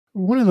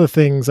One of the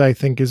things I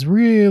think is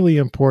really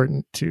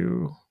important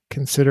to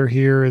consider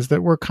here is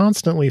that we're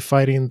constantly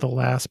fighting the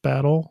last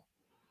battle.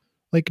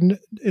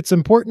 It's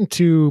important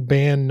to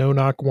ban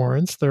no-knock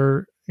warrants.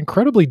 They're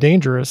incredibly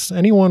dangerous.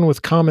 Anyone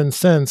with common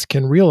sense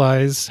can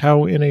realize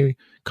how in a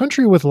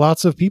country with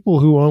lots of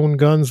people who own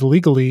guns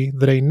legally,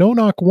 that a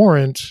no-knock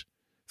warrant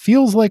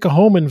feels like a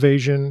home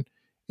invasion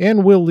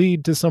and will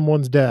lead to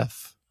someone's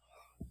death.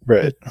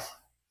 Right.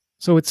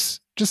 So it's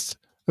just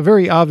a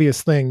very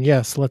obvious thing.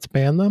 Yes, let's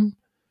ban them.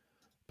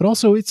 But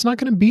also, it's not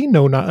going to be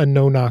a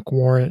no-knock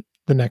warrant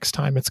the next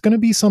time. It's going to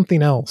be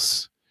something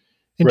else.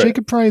 And Right.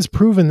 Jacob Frey has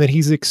proven that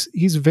he's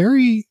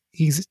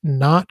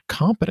not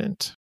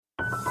competent.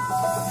 We're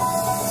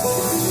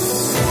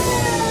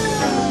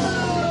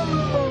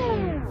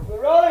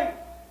rolling.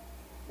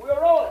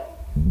 We're rolling.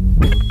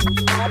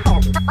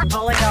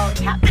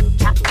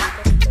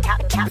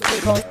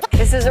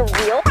 This is a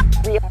real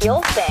thing.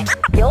 Real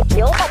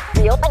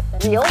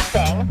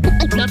thing.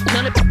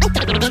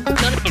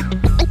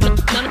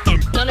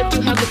 None of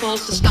you have the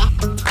balls to stop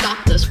this.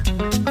 Stop this.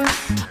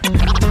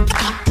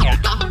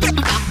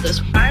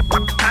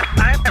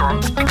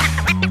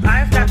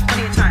 I've got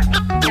plenty of time.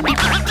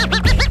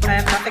 I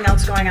have nothing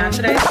else going on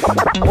today.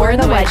 We're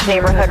in the Wedge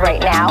neighborhood right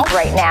now.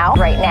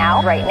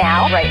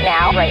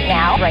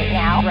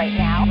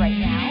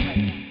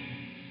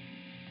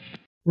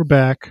 We're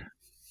back.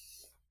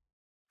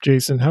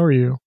 Jason, how are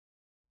you?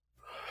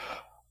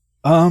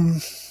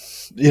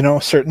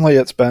 Certainly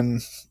it's been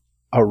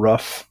a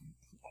rough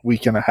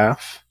week and a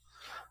half.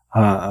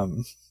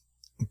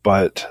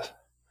 But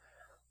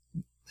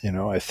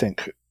I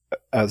think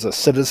as a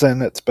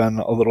citizen, it's been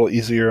a little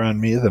easier on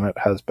me than it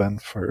has been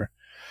for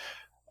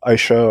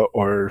Aisha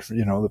or,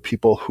 the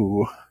people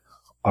who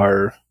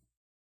are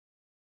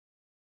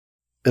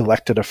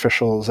elected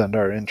officials and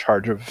are in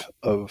charge of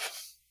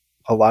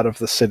a lot of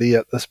the city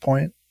at this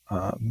point.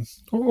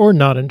 Or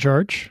not in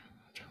charge.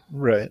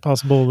 Right.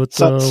 Possible that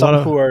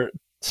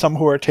some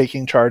who are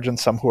taking charge and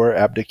some who are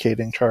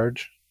abdicating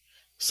charge.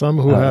 Some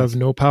who have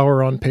no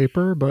power on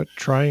paper, but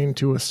trying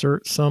to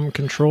assert some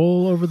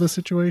control over the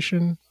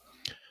situation.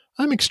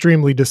 I'm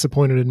extremely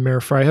disappointed in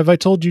Mayor Frey. Have I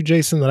told you,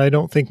 Jason, that I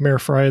don't think Mayor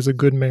Frey is a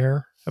good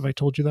mayor? Have I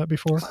told you that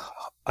before?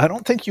 I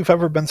don't think you've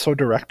ever been so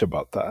direct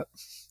about that.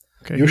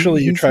 Okay,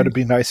 Usually you try to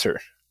be nicer.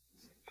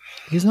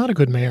 He's not a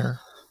good mayor.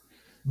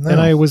 No. And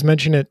I was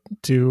mentioning it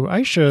to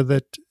Aisha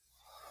that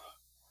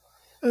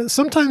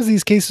sometimes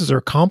these cases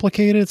are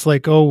complicated. It's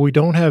like, oh, we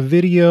don't have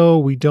video.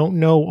 We don't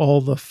know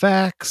all the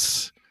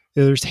facts.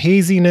 There's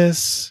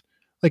haziness.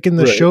 Like in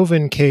the Right.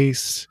 Chauvin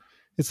case,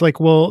 it's like,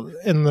 well,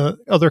 and the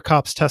other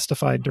cops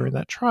testified during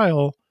that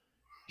trial,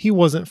 he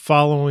wasn't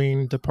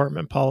following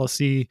department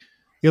policy.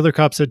 The other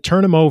cop said,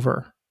 turn him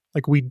over.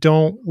 Like we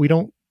don't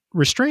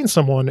restrain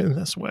someone in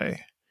this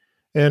way.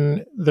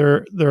 And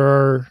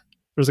there's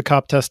a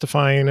cop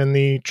testifying in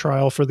the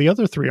trial for the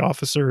other three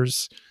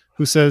officers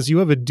who says you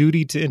have a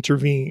duty to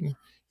intervene.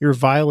 You're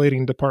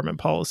violating department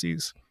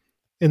policies.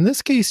 In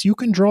this case, you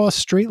can draw a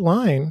straight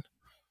line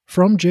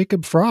from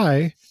Jacob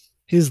Frey,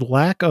 his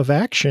lack of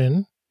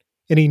action,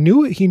 and he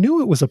knew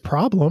it was a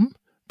problem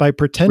by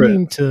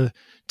pretending to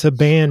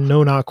ban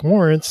no-knock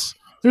warrants.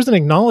 There's an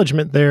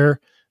acknowledgement there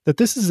that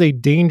this is a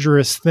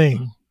dangerous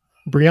thing.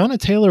 Breonna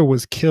Taylor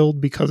was killed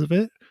because of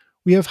it.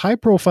 We have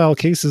high-profile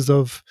cases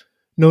of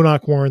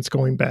no-knock warrants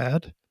going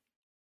bad.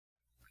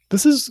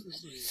 This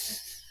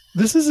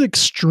is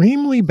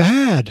extremely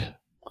bad.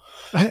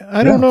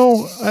 I don't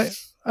know.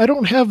 I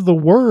don't have the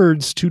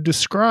words to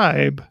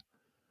describe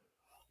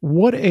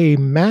what a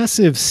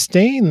massive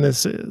stain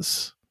this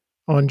is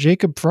on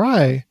Jacob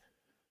Frey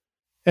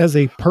as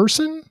a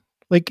person.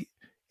 Like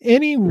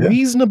any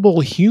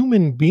reasonable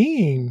human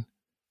being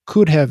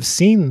could have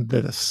seen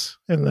this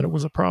and that it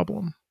was a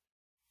problem.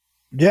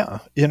 Yeah.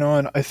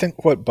 And I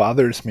think what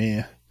bothers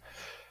me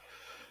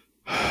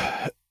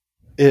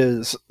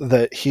is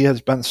that he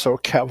has been so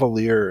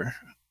cavalier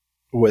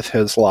with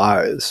his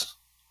lies.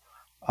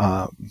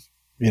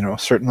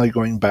 Certainly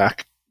going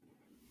back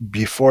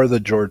before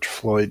the George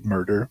Floyd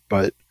murder,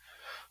 but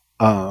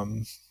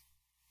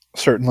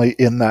certainly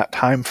in that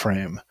time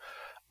frame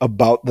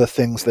about the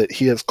things that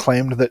he has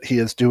claimed that he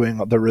is doing,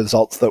 the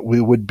results that we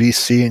would be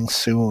seeing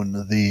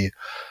soon, the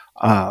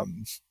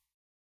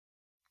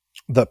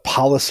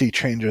policy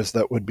changes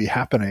that would be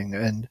happening.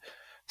 And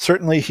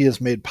certainly he has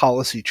made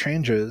policy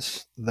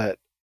changes that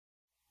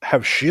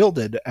have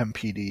shielded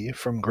MPD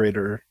from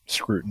greater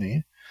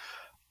scrutiny.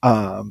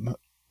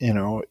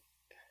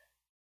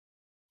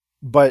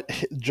 But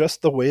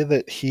just the way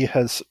that he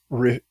has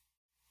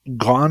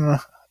gone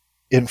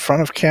in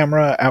front of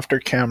camera after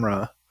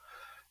camera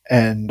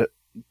and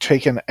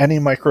taken any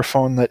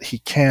microphone that he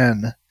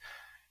can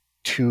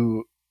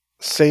to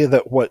say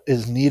that what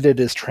is needed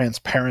is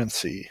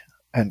transparency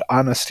and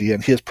honesty,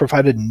 and he has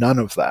provided none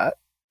of that.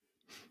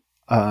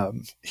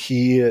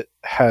 He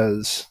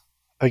has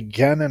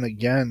again and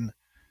again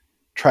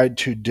tried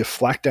to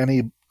deflect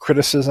any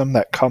criticism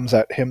that comes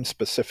at him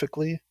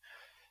specifically.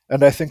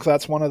 And I think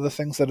that's one of the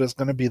things that is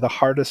going to be the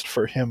hardest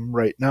for him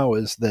right now,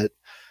 is that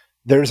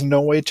there's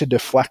no way to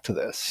deflect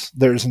this.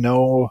 There's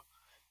no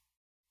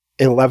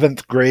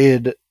 11th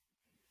grade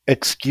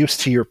excuse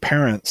to your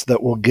parents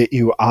that will get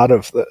you out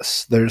of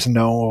this. There's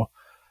no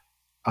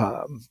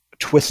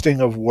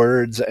twisting of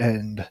words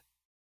and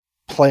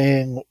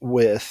playing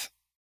with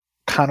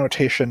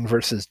connotation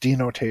versus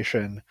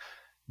denotation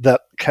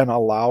that can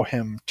allow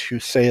him to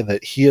say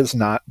that he is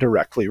not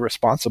directly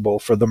responsible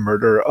for the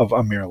murder of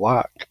Amir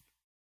Locke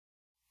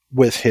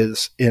with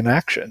his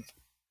inaction.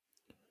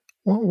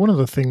 Well, one of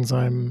the things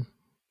I'm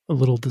a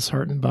little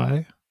disheartened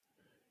by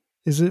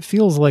is it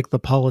feels like the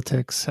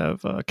politics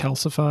have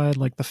calcified,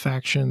 like the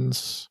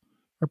factions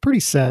are pretty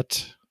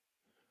set.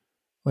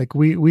 Like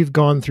we've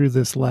gone through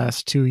this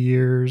last 2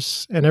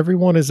 years and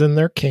everyone is in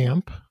their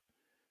camp.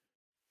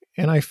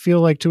 And I feel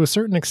like to a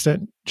certain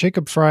extent,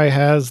 Jacob Frey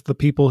has the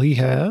people he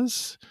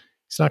has.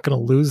 He's not going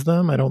to lose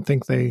them. I don't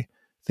think they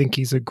think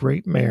he's a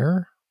great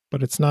mayor,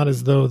 but it's not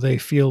as though they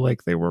feel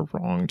like they were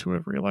wrong to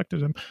have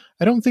reelected him.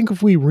 I don't think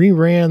if we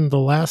reran the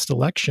last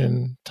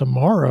election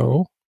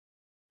tomorrow,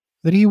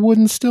 that he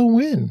wouldn't still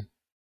win.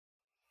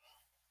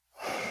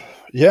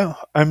 Yeah,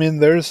 I mean,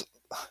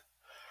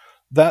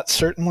 that's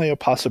certainly a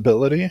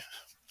possibility.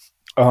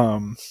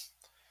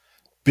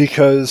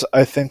 Because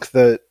I think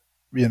that,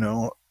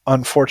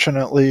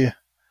 unfortunately,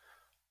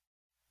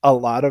 a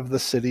lot of the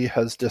city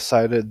has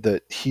decided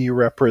that he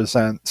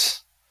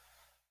represents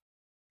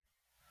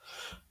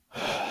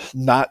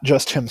not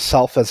just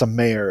himself as a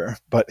mayor,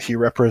 but he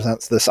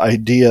represents this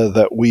idea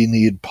that we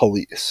need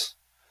police.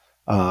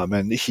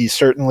 And he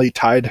certainly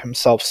tied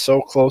himself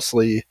so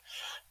closely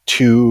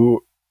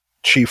to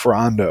Chief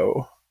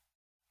Rondo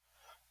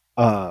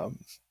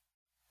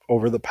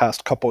over the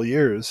past couple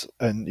years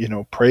and,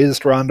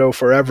 praised Rondo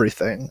for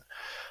everything.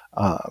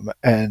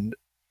 And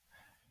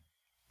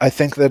I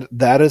think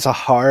that is a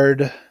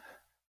hard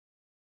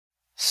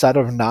set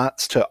of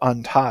knots to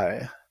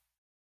untie.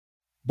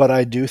 But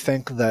I do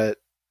think that,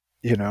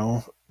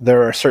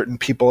 there are certain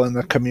people in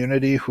the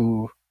community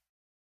who,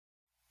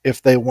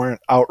 if they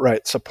weren't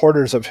outright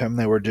supporters of him,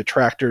 they were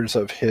detractors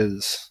of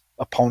his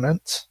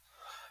opponents.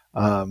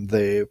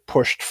 They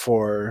pushed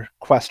for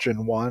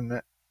question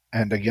 1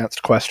 and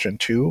against question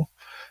 2,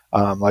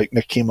 like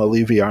Nikema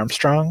Levy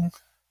Armstrong.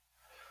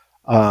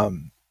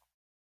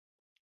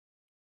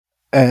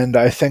 And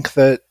I think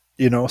that,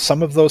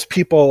 some of those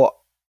people,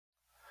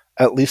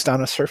 at least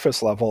on a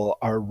surface level,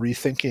 are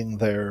rethinking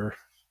their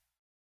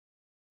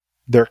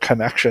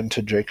connection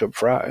to Jacob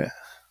Frey.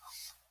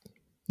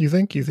 You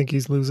think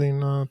he's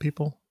losing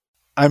people?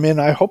 I mean,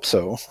 I hope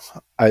so.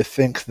 I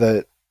think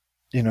that,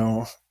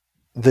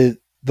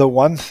 the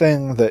one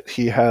thing that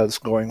he has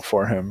going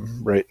for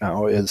him right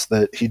now is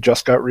that he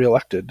just got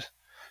reelected.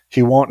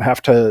 He won't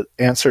have to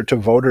answer to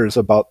voters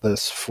about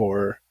this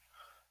for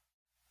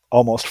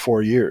almost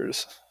 4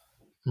 years.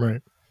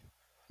 Right.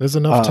 There's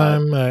enough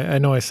time. I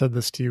know I said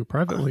this to you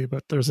privately,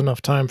 but there's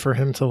enough time for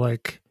him to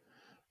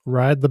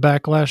ride the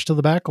backlash to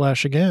the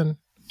backlash again.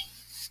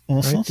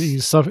 Mm-hmm. Right?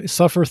 You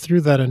suffer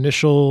through that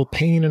initial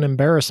pain and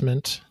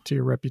embarrassment to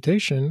your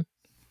reputation,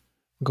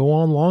 go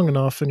on long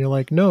enough, and you're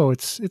like, no,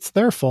 it's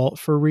their fault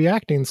for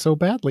reacting so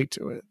badly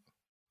to it.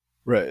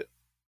 Right.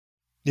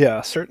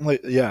 Yeah, certainly.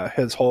 Yeah,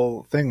 his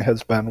whole thing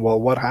has been, well,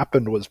 what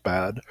happened was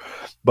bad,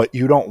 but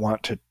you don't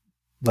want to,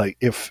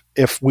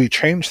 if we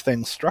change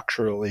things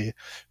structurally,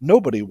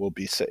 nobody will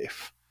be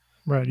safe.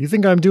 Right. You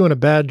think I'm doing a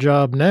bad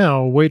job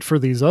now? Wait for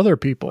these other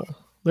people.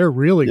 They're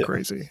really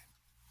crazy.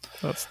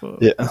 That's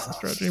the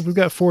strategy. We've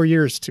got 4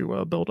 years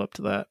to build up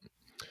to that.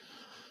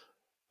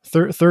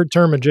 Third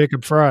term of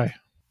Jacob Frey.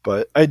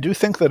 But I do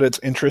think that it's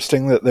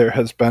interesting that there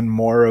has been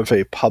more of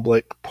a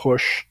public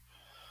push.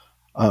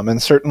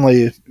 And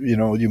certainly,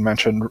 you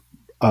mentioned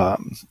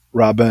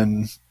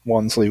Robin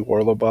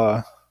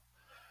Wansley-Warlaba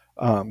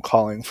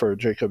calling for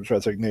Jacob's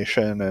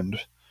resignation and,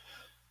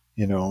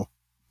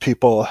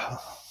 people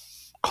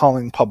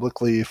calling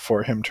publicly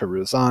for him to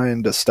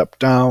resign, to step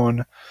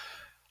down,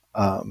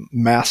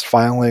 mass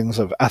filings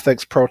of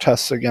ethics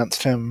protests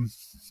against him.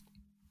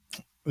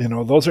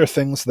 Those are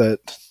things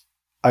that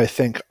I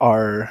think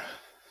are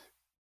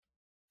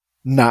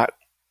not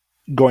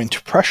going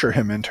to pressure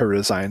him into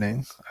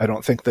resigning. I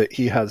don't think that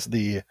he has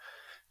the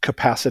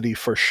capacity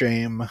for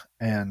shame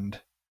and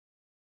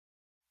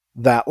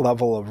that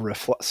level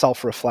of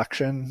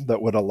self-reflection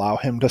that would allow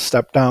him to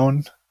step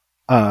down.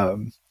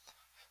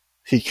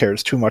 He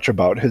cares too much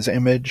about his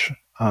image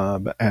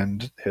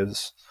and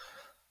his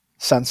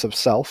sense of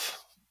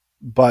self.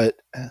 But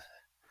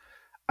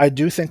I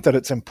do think that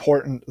it's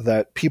important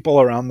that people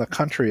around the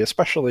country,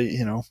 especially,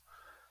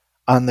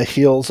 on the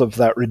heels of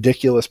that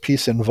ridiculous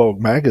piece in Vogue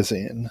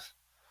magazine,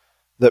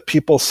 that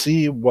people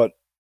see what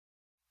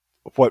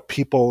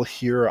people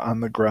here on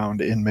the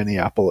ground in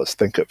Minneapolis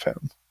think of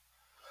him.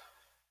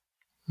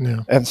 Yeah.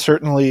 And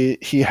certainly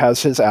he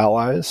has his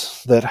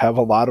allies that have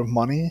a lot of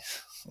money,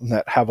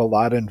 that have a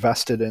lot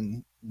invested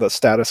in the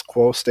status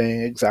quo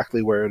staying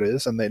exactly where it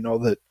is, and they know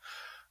that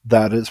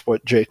that is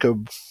what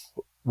Jacob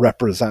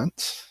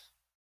represents.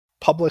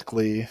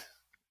 Publicly,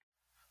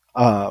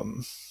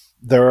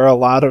 there are a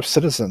lot of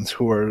citizens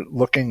who are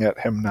looking at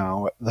him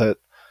now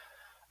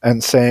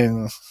and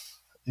saying,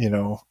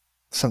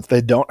 since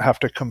they don't have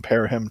to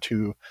compare him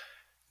to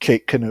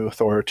Kate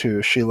Knuth or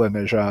to Sheila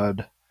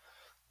Nejad,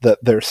 that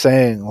they're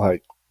saying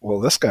like, well,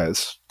 this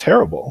guy's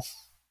terrible.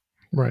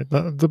 Right.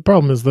 The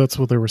problem is that's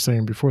what they were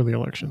saying before the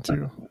election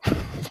too.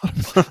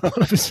 a lot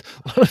of his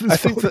I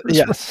think that, voters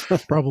yes. were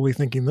probably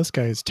thinking this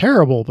guy is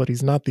terrible, but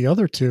he's not the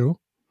other two.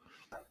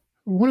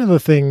 One of the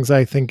things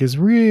I think is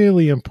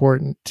really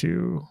important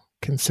to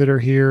consider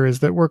here is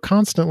that we're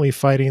constantly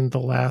fighting the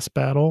last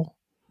battle.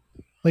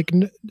 Like,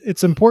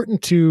 it's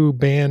important to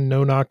ban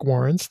no-knock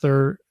warrants.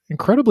 They're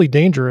incredibly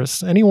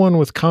dangerous. Anyone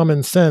with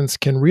common sense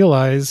can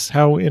realize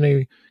how in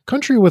a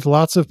country with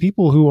lots of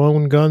people who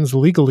own guns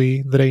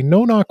legally, that a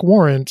no-knock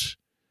warrant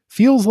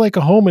feels like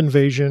a home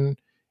invasion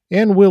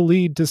and will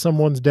lead to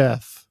someone's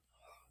death.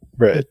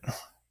 Right.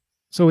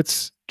 So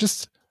it's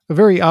just a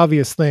very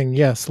obvious thing.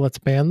 Yes, let's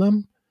ban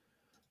them.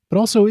 But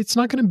also, it's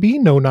not going to be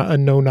a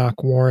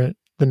no-knock warrant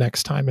the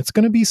next time. It's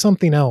going to be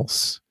something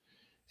else.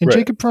 And Right.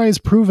 Jacob Frey has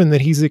proven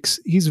that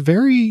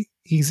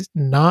he's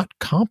not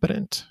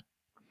competent.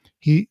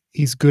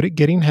 He's good at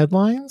getting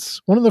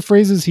headlines. One of the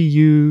phrases he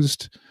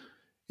used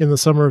in the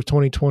summer of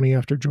 2020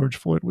 after George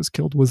Floyd was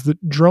killed was the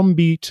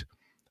drumbeat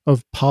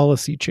of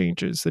policy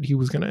changes that he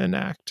was going to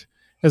enact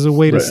as a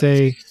way to Right.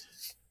 say,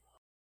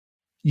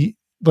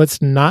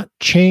 let's not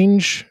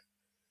change,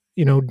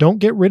 don't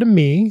get rid of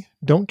me.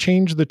 Don't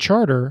change the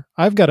charter.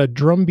 I've got a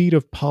drumbeat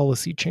of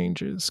policy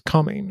changes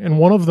coming. And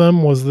one of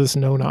them was this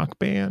no-knock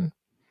ban.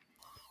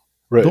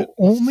 Right. The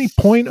only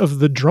point of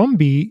the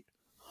drumbeat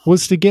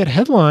was to get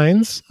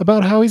headlines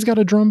about how he's got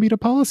a drumbeat of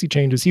policy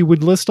changes. He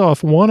would list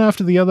off one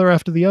after the other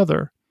after the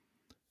other.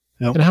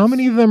 Yep. And how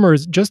many of them are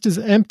just as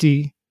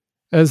empty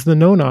as the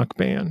no-knock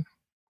ban?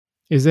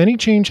 Is any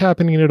change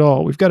happening at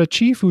all? We've got a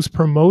chief who's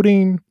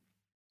promoting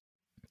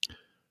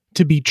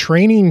to be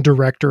training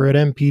director at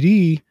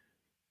MPD,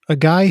 a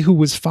guy who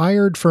was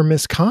fired for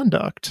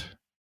misconduct.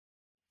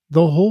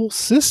 The whole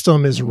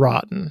system is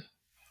rotten.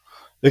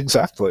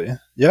 Exactly.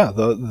 Yeah,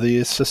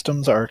 the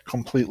systems are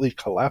completely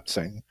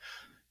collapsing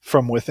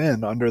from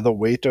within under the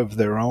weight of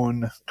their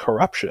own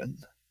corruption.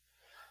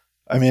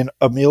 I mean,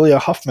 Amelia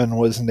Huffman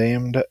was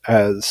named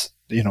as,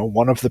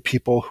 one of the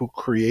people who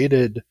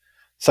created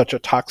such a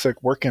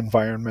toxic work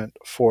environment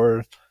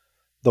for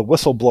the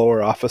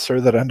whistleblower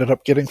officer that ended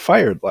up getting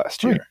fired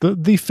last year.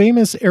 Right. The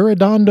famous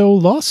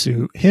Arredondo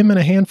lawsuit, him and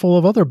a handful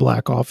of other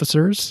black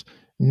officers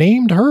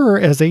named her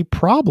as a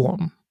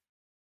problem.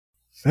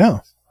 Yeah.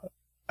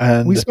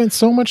 And we spent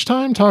so much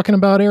time talking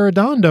about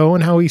Arredondo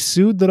and how he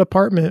sued the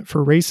department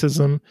for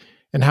racism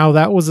and how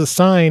that was a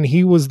sign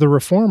he was the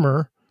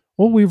reformer.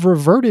 Well, we've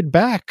reverted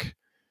back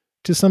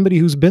to somebody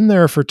who's been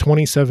there for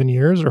 27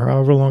 years or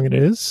however long it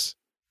is.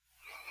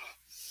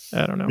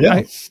 I don't know.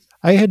 Yeah.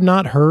 I had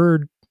not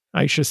heard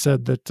Aisha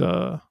said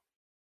that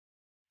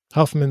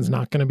Huffman's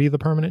not going to be the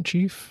permanent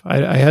chief.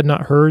 I had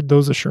not heard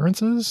those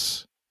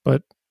assurances,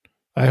 but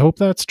I hope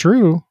that's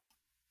true.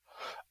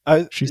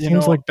 She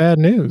seems like bad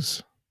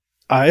news.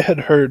 I had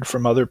heard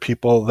from other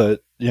people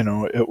that,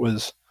 it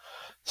was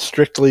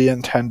strictly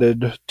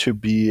intended to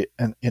be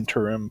an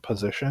interim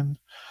position.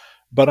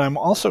 But I'm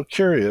also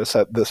curious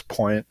at this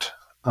point.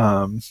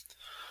 One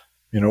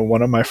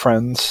of my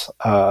friends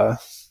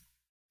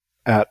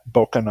at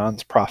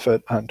Bokanon's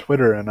Prophet on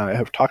Twitter and I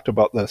have talked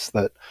about this,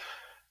 that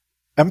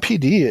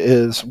MPD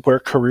is where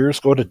careers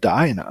go to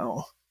die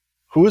now.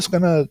 Who is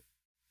going to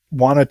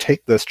want to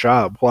take this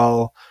job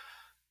while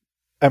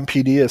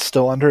MPD is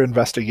still under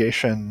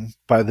investigation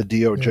by the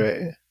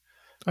DOJ? Yeah.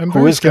 I'm Who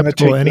very is gonna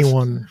skeptical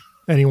take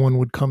anyone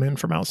would come in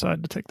from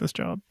outside to take this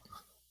job.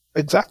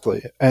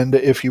 Exactly. And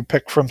if you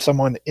pick from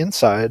someone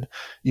inside,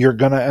 you're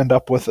going to end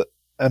up with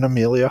an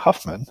Amelia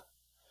Huffman.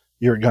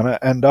 You're going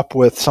to end up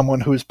with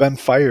someone who's been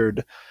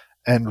fired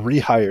and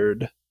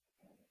rehired,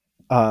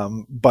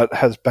 but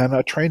has been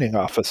a training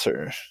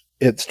officer.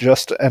 It's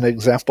just an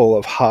example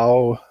of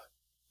how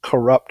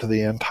corrupt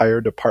the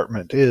entire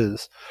department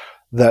is,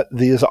 that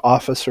these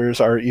officers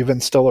are even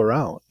still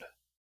around.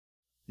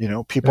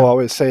 People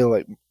always say,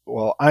 like,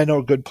 well, I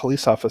know good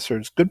police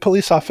officers. Good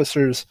police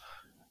officers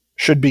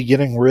should be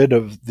getting rid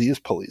of these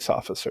police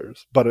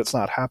officers, but it's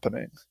not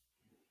happening.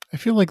 I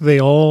feel like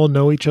they all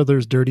know each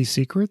other's dirty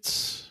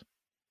secrets.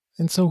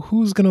 And so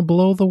who's going to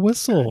blow the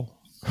whistle?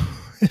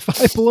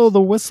 If I blow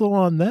the whistle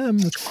on them,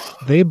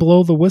 they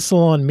blow the whistle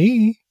on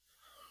me.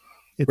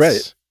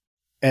 Right.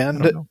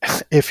 And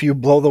if you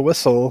blow the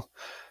whistle,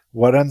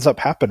 what ends up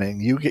happening?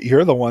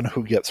 You're the one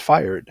who gets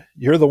fired.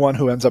 You're the one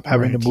who ends up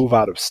having to move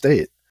out of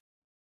state.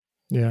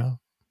 Yeah.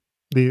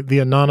 The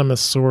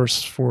anonymous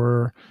source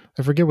for,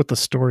 I forget what the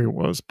story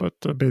was, but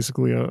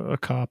basically a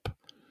cop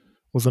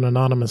was an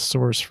anonymous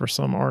source for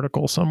some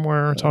article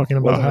somewhere talking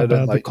about how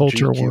bad the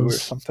culture GQ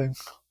was. Or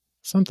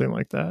something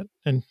like that.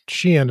 And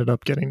she ended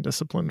up getting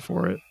disciplined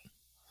for it.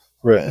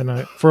 Right.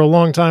 And for a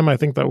long time, I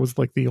think that was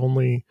like the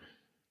only,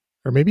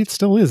 or maybe it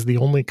still is the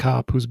only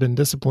cop who's been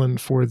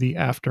disciplined for the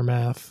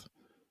aftermath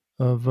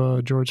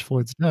of George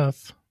Floyd's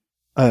death.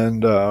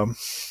 And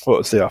what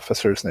was the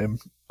officer's name?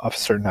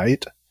 Officer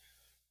Knight,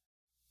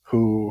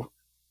 who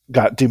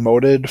got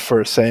demoted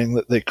for saying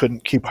that they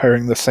couldn't keep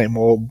hiring the same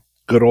old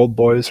good old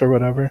boys or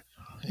whatever.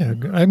 Yeah,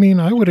 I mean,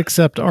 I would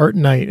accept Art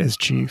Knight as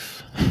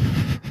chief.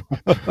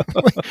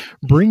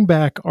 Bring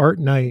back Art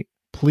Knight,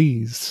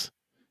 please.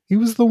 He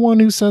was the one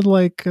who said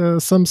like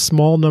some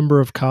small number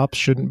of cops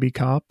shouldn't be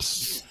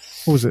cops.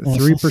 What was it,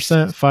 3%,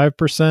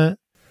 5%?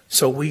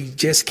 So we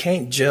just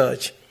can't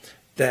judge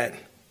that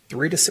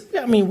we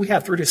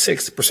have 3 to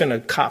 6%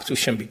 of cops who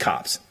shouldn't be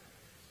cops.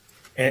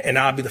 And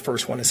I'll be the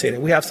first one to say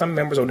that. We have some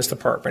members on this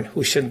department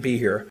who shouldn't be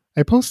here.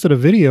 I posted a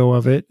video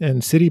of it,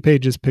 and City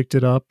Pages picked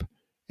it up,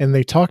 and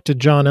they talked to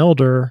John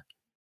Elder.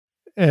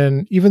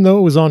 And even though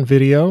it was on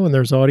video and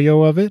there's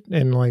audio of it,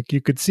 and like you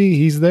could see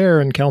he's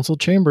there in council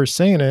chambers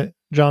saying it,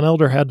 John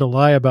Elder had to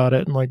lie about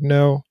it and like,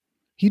 no,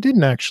 he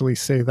didn't actually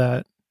say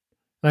that.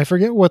 And I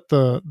forget what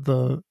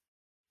the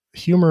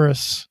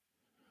humorous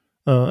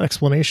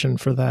explanation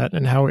for that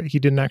and how he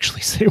didn't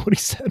actually say what he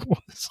said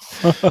was.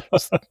 It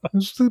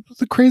was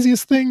the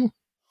craziest thing. One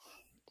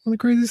of the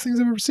craziest things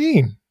I've ever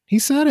seen. He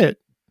said it.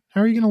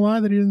 How are you going to lie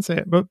that he didn't say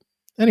it? But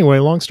anyway,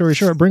 long story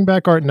short, bring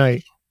back Art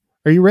Knight.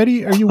 Are you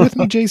ready? Are you with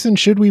me, Jason?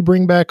 Should we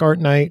bring back Art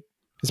Knight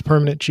as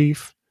permanent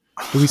chief?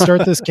 Do we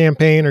start this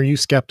campaign? Or are you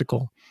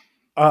skeptical?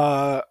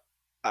 I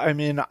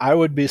mean, I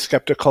would be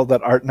skeptical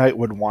that Art Knight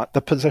would want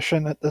the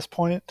position at this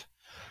point.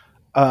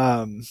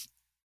 And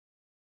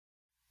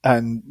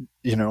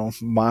you know,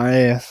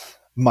 my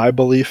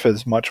belief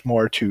is much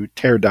more to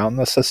tear down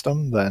the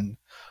system than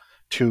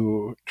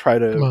to try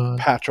to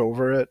patch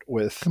over it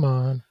with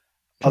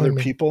other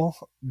people.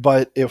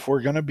 But if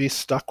we're going to be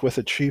stuck with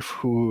a chief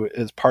who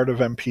is part of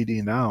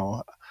MPD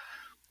now,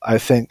 I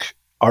think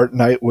Art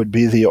Knight would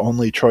be the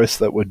only choice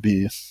that would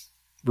be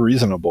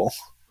reasonable.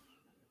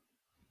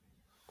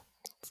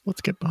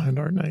 Let's get behind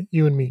Art Knight.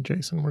 You and me,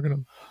 Jason. We're going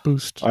to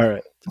boost. All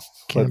right.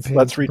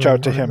 Let's reach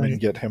out to him and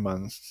get him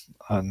on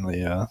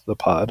the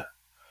pod.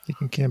 He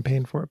can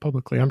campaign for it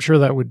publicly. I'm sure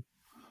that would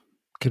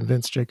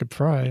convince Jacob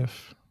Fry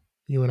if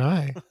you and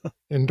I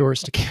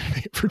endorsed a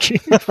candidate for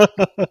chief.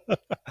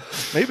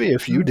 Maybe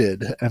if you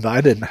did and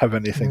I didn't have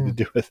anything to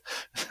do with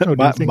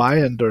my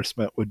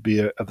endorsement would be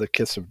the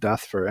kiss of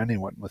death for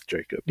anyone with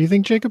Jacob. Do you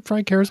think Jacob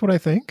Fry cares what I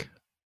think?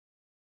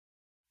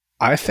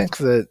 I think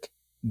that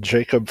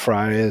Jacob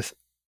Fry is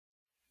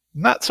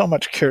not so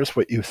much cares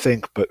what you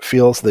think, but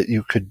feels that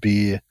you could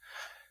be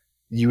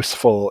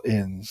useful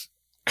in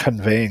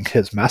conveying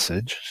his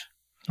message.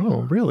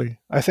 Oh, really?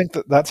 I think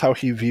that's how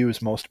he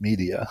views most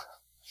media.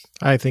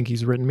 I think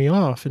he's written me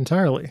off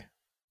entirely.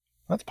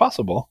 That's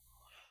possible.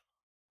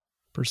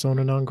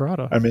 Persona non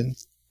grata. I mean,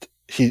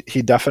 he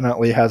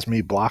definitely has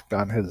me blocked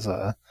on his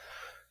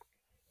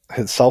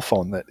cell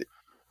phone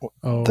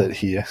that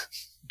he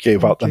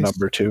gave out the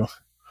number to.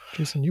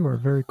 Jason, you are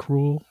very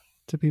cruel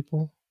to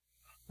people.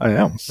 I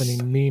am.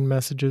 Sending mean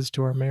messages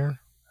to our mayor.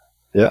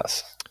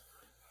 Yes.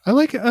 I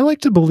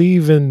like to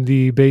believe in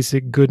the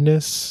basic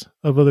goodness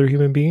of other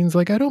human beings.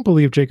 Like, I don't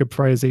believe Jacob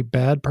Fry is a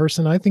bad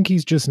person. I think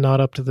he's just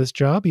not up to this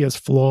job. He has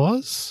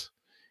flaws.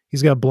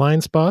 He's got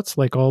blind spots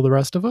like all the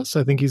rest of us.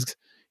 I think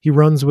he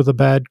runs with a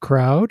bad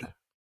crowd.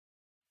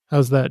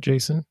 How's that,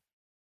 Jason?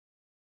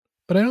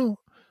 But I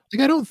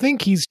don't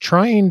think he's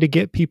trying to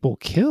get people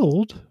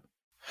killed.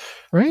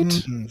 Right?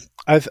 Mm-hmm.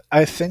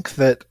 I think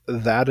that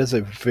is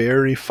a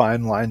very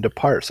fine line to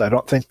parse. I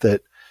don't think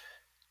that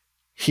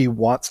he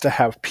wants to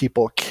have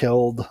people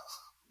killed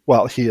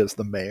while he is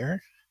the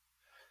mayor,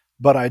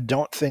 but I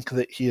don't think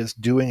that he is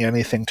doing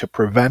anything to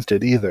prevent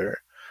it either.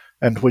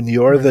 And when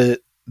you're the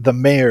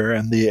mayor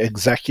and the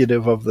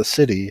executive of the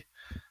city,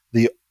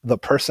 the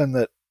person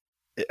that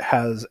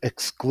has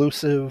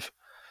exclusive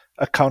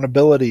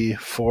accountability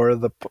for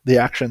the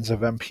actions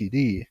of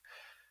MPD,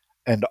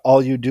 and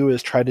all you do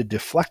is try to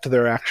deflect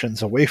their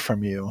actions away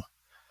from you,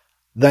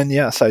 then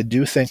yes, I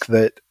do think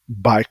that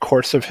by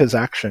course of his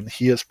action,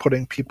 he is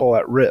putting people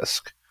at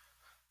risk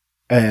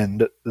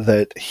and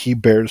that he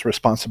bears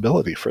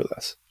responsibility for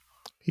this.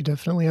 He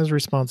definitely has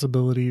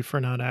responsibility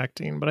for not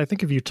acting. But I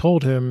think if you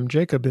told him,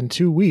 Jacob, in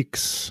 2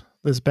 weeks,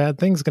 this bad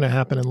thing's going to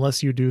happen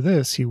unless you do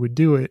this, he would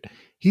do it.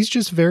 He's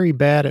just very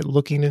bad at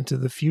looking into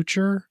the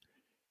future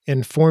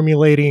and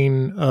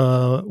formulating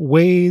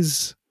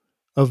ways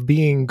of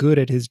being good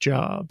at his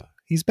job.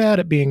 He's bad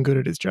at being good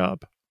at his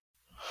job.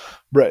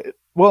 Right.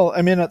 Well,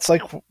 I mean, it's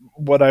like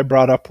what I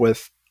brought up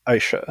with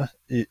Aisha,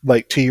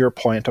 like to your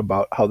point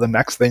about how the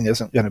next thing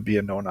isn't going to be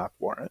a no-knock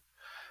warrant.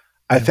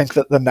 I think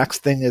that the next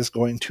thing is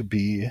going to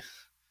be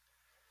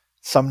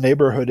some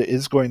neighborhood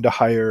is going to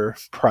hire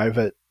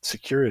private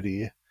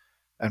security,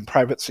 and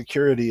private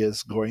security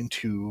is going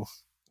to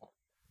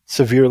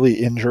severely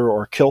injure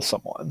or kill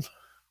someone.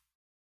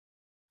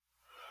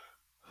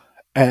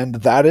 And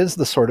that is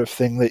the sort of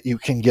thing that you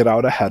can get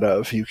out ahead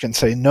of. You can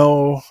say,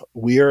 no,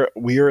 we are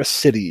a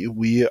city.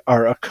 We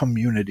are a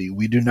community.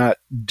 We do not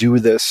do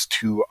this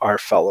to our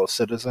fellow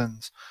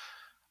citizens.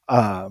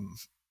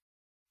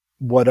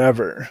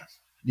 Whatever.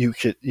 He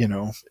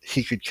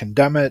could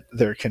condemn it.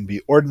 There can be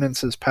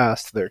ordinances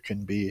passed. There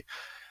can be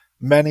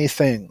many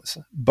things,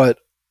 but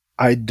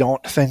I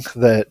don't think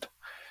that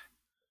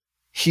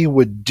he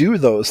would do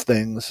those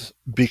things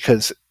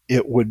because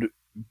it would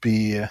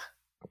be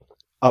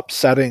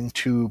upsetting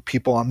to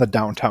people on the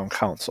downtown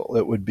council.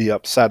 It would be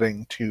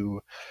upsetting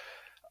to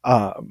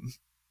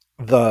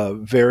the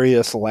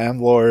various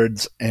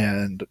landlords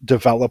and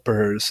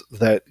developers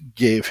that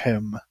gave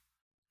him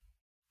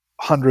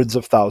hundreds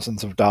of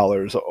thousands of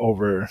dollars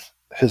over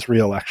his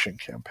reelection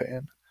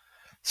campaign.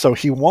 So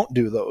he won't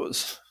do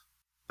those.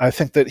 I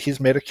think that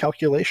he's made a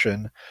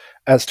calculation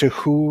as to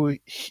whose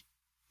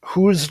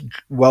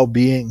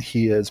well-being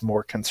he is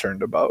more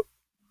concerned about.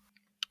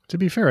 To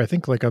be fair, I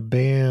think like a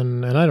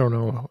ban, and I don't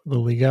know the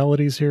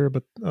legalities here,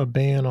 but a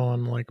ban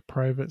on like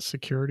private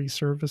security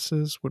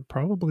services would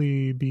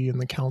probably be in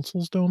the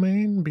council's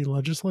domain, be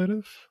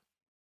legislative.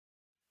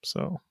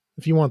 So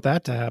if you want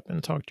that to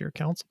happen, talk to your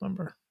council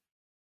member.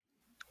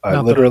 I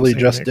Not literally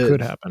that I'm saying just it did.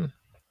 could happen.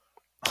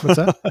 What's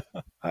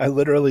that? I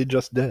literally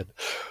just did.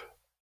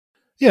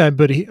 Yeah,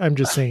 but I'm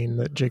just saying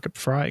that Jacob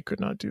Fry could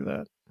not do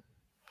that.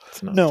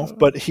 It's not, No,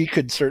 but he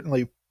could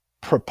certainly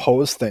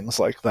propose things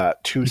like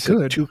that to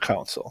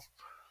council.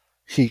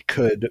 He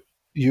could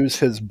use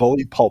his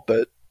bully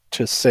pulpit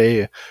to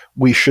say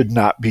we should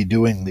not be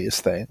doing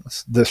these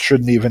things. This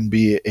shouldn't even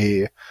be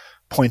a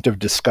point of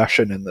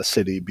discussion in the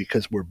city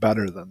because we're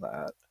better than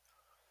that.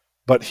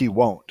 But he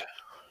won't.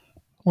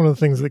 One of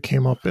the things that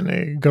came up in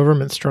a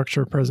government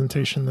structure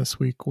presentation this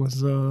week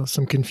was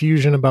some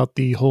confusion about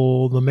the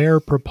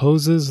mayor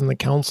proposes and the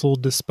council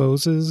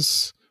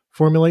disposes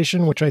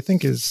formulation, which I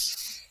think is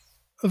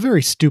a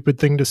very stupid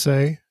thing to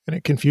say, and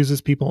it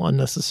confuses people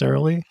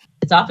unnecessarily.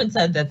 It's often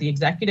said that the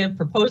executive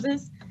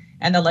proposes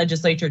and the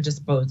legislature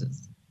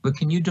disposes. But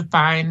can you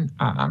define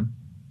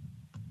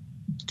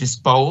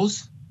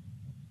dispose?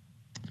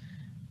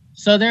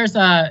 So there's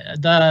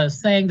the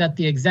saying that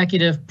the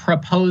executive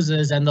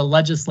proposes and the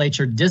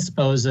legislature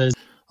disposes.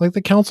 Like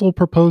the council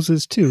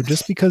proposes too.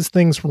 Just because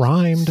things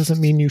rhyme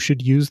doesn't mean you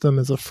should use them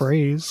as a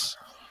phrase.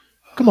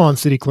 Come on,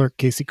 City Clerk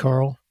Casey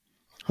Carl.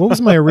 What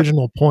was my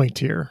original point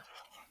here?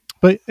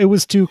 But it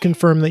was to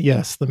confirm that,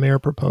 yes, the mayor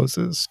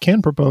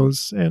can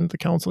propose, and the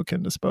council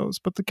can dispose.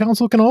 But the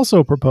council can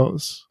also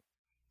propose.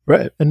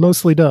 Right. And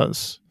mostly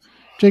does.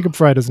 Jacob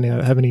Fry doesn't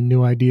have any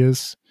new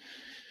ideas.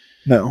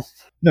 No,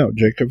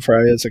 Jacob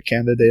Fry is a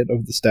candidate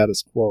of the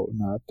status quo,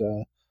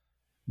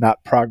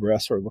 not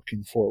progress or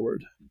looking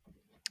forward.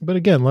 But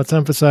again, let's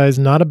emphasize,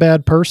 not a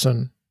bad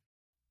person.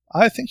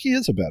 I think he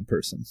is a bad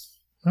person.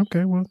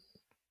 Okay, well,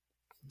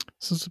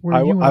 this is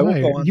where you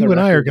and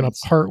I are going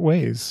to part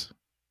ways.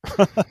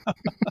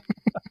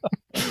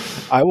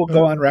 I will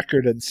go on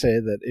record and say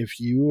that if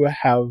you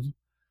have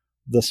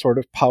the sort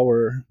of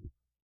power,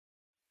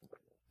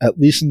 at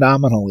least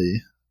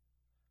nominally,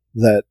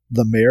 that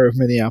the mayor of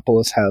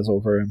Minneapolis has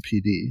over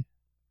MPD,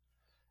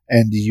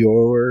 and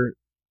you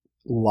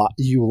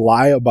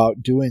lie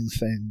about doing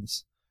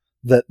things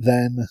that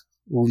then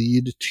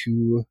lead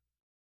to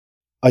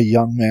a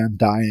young man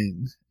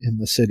dying in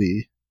the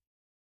city,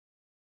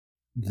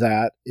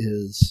 that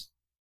is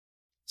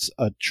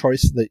a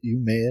choice that you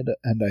made.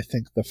 And I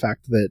think the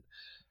fact that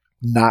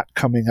not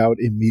coming out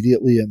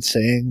immediately and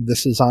saying,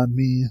 this is on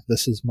me,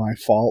 this is my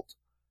fault,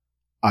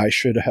 I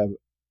should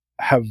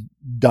have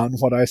done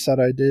what I said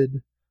I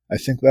did, I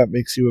think that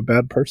makes you a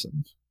bad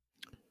person.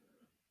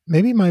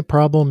 Maybe my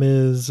problem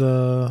is,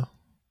 I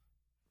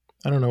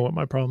don't know what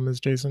my problem is,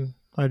 Jason.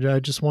 I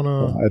just want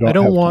to, I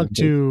don't want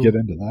to get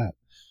into that.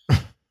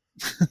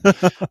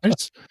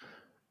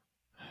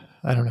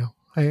 I don't know.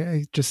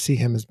 I just see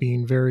him as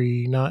being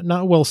very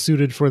not well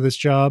suited for this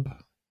job,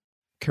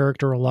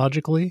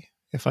 characterologically,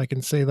 if I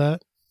can say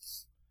that.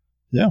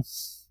 Yeah,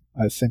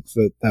 I think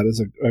that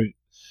is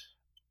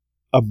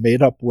a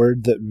made up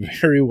word that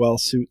very well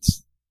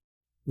suits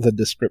the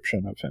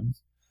description of him.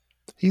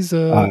 He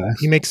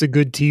makes a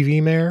good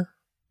TV mayor,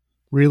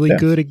 really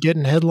good at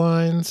getting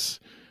headlines,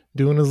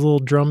 doing his little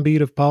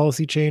drumbeat of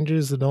policy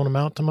changes that don't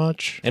amount to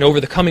much. And over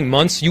the coming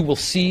months, you will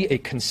see a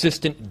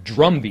consistent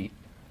drumbeat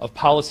of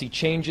policy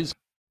changes.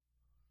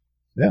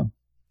 Yeah.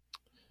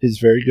 He's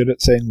very good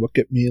at saying, look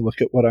at me, look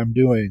at what I'm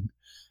doing,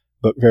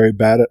 but very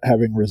bad at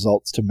having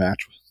results to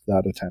match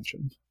that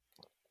attention.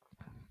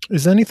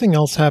 Is anything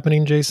else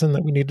happening, Jason,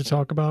 that we need to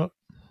talk about?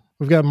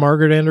 We've got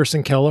Margaret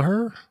Anderson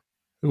Kelleher,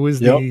 who is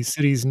the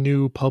city's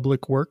new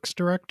public works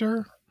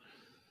director.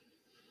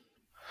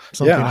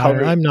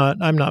 I'm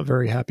not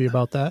very happy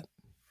about that.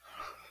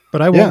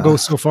 But I won't go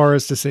so far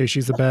as to say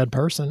she's a bad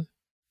person.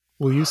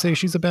 Will you say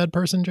she's a bad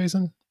person,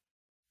 Jason?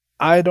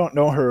 I don't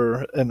know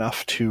her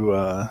enough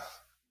to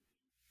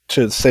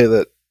say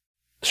that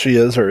she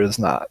is or is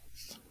not.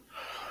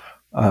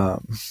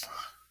 What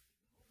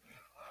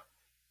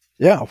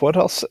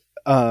else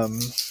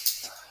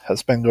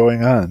has been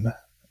going on?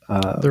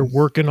 They're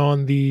working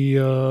on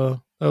the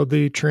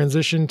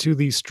transition to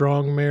the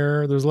strong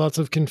mayor. There's lots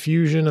of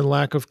confusion and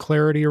lack of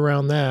clarity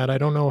around that. I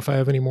don't know if I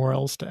have any more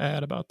else to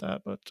add about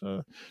that, but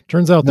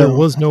turns out there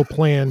was no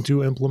plan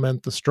to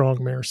implement the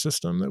strong mayor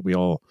system that we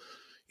all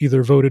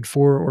either voted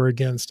for or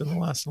against in the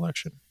last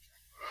election.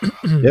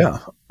 Yeah.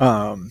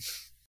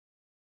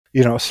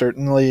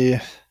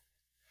 Certainly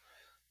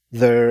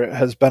there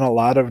has been a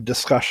lot of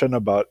discussion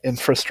about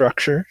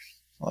infrastructure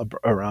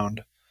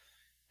around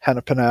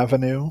Hennepin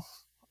Avenue.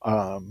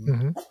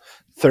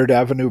 Third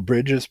Avenue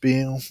Bridge is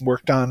being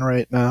worked on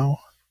right now.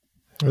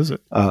 Is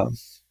it?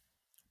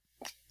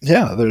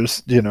 Yeah,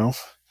 there's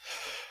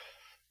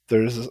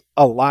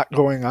a lot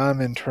going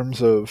on in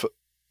terms of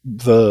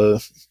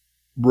the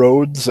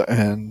roads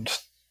and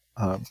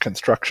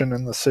construction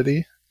in the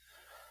city.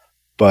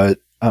 But,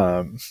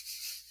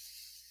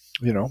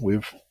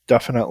 we've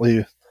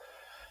definitely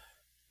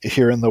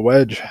here in the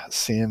Wedge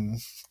seen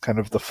kind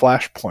of the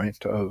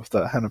flashpoint of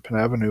the Hennepin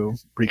Avenue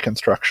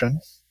reconstruction.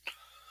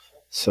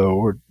 So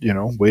we're,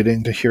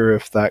 waiting to hear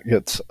if that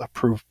gets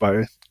approved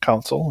by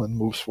council and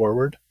moves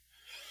forward.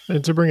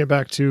 And to bring it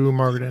back to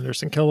Margaret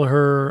Anderson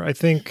Kelleher, I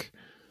think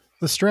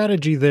the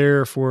strategy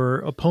there for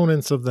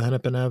opponents of the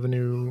Hennepin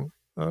Avenue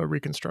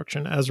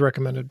reconstruction, as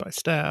recommended by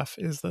staff,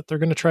 is that they're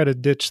going to try to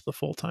ditch the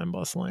full-time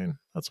bus lane.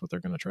 That's what they're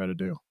going to try to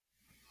do.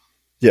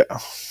 Yeah.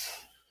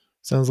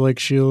 Sounds like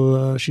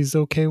she's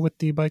okay with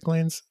the bike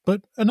lanes.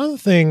 But another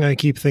thing I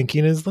keep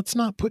thinking is let's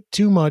not put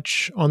too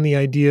much on the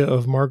idea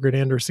of Margaret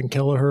Anderson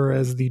Kelleher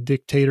as the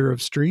dictator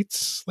of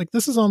streets. Like,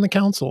 this is on the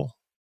council.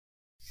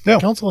 Yeah.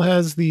 The council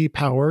has the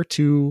power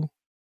to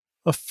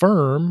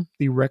affirm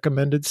the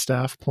recommended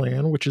staff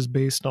plan, which is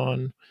based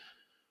on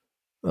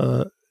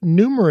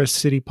numerous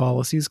city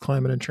policies,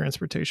 climate and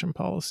transportation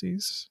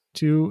policies,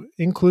 to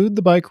include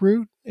the bike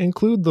route,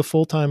 include the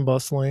full-time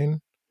bus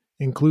lane,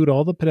 include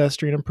all the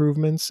pedestrian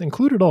improvements,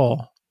 include it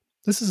all.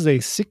 This is a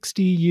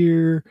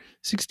 60-year,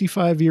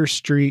 65-year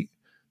street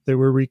that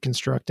we're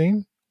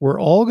reconstructing. We're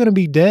all going to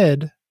be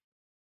dead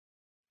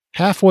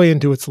halfway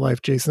into its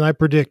life, Jason. I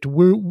predict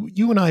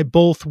you and I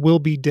both will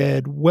be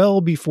dead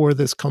well before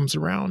this comes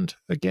around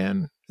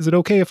again. Is it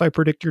okay if I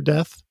predict your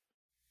death?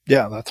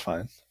 Yeah, that's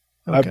fine.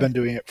 Okay. I've been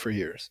doing it for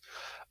years.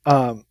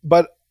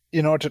 But,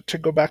 to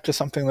go back to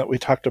something that we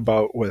talked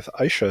about with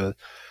Aisha,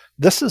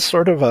 this is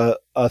sort of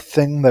a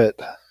thing that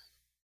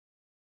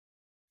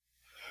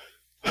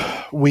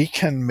we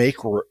can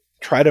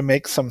try to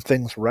make some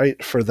things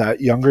right for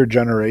that younger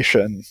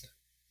generation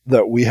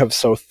that we have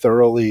so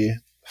thoroughly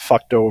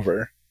fucked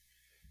over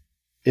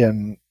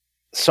in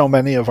so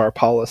many of our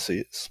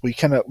policies. We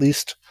can at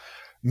least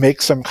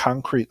make some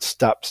concrete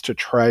steps to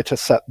try to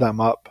set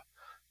them up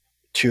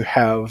to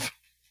have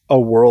a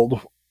world,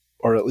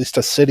 or at least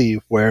a city,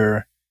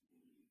 where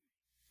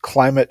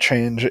climate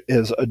change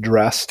is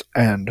addressed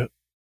and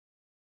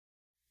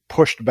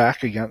pushed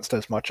back against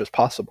as much as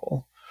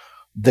possible.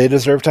 They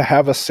deserve to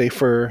have a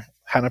safer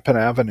Hennepin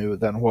Avenue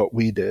than what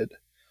we did.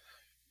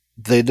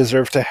 They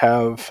deserve to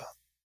have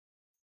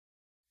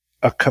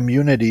a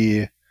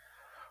community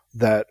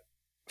that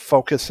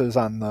focuses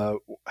on the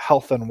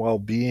health and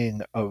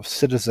well-being of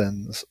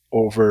citizens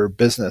over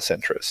business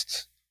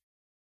interests.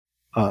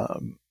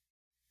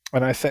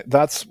 And I think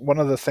that's one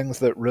of the things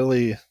that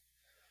really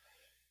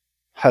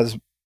has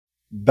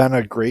been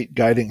a great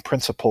guiding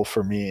principle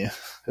for me,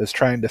 is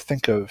trying to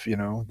think of,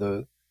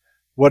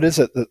 what is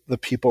it that the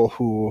people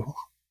who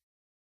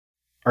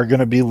are going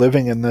to be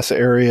living in this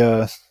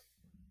area,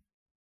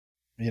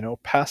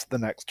 past the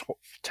next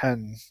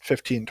 10,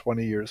 15,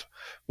 20 years,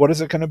 what is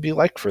it going to be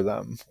like for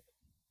them?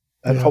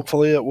 And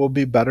hopefully it will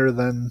be better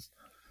than,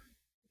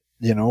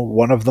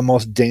 one of the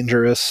most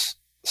dangerous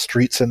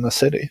streets in the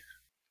city.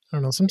 I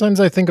don't know. Sometimes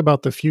I think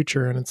about the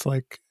future and it's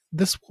like,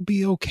 this will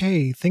be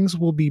okay. Things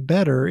will be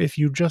better if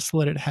you just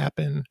let it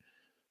happen.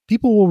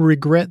 People will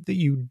regret that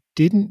you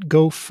didn't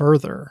go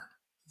further.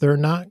 They're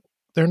not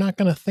going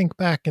to think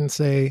back and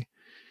say,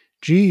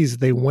 geez,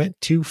 they went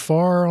too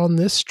far on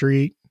this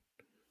street.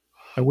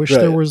 I wish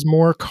there was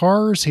more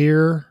cars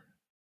here.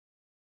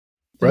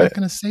 They're not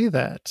going to say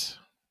that.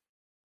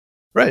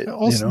 Right.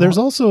 Also, there's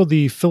also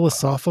the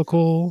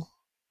philosophical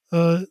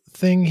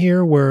thing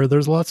here where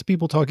there's lots of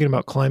people talking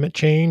about climate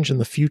change and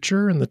the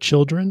future and the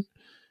children.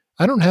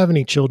 I don't have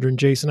any children,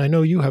 Jason. I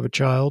know you have a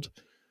child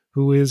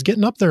who is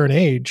getting up there in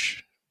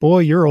age. Boy,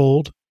 you're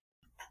old.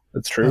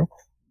 That's true.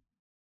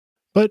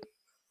 But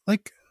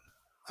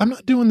I'm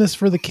not doing this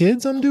for the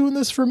kids. I'm doing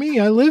this for me.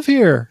 I live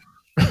here.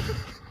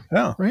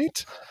 Yeah.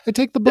 Right? I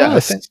take the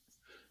bus. Yeah,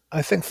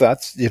 I think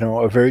that's,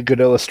 a very good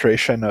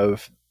illustration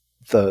of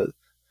the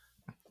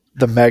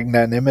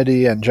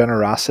magnanimity and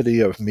generosity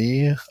of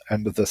me,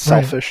 and the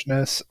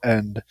selfishness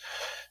and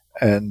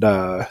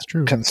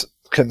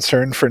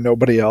concern for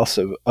nobody else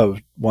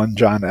of one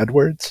John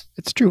Edwards.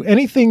 It's true.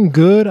 Anything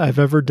good I've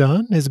ever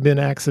done has been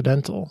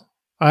accidental.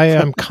 I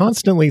am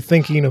constantly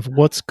thinking of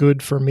what's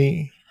good for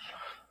me.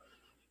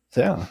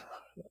 Yeah.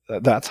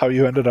 That's how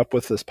you ended up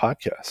with this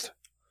podcast.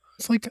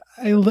 It's like,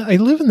 I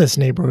live in this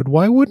neighborhood.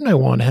 Why wouldn't I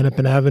want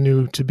Hennepin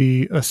Avenue to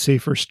be a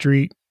safer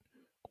street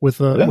with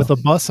a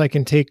bus I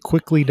can take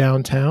quickly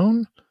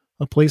downtown,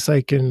 a place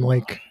I can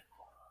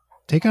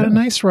take out a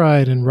nice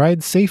ride and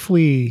ride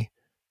safely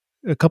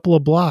a couple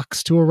of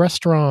blocks to a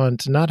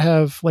restaurant, not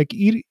have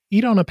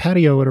eat on a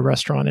patio at a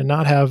restaurant and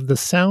not have the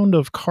sound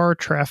of car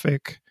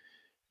traffic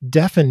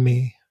deafen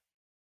me.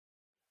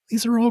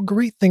 these are all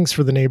great things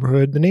for the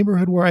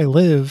neighborhood where I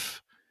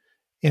live,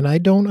 and I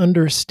don't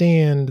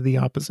understand the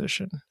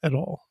opposition at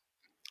all.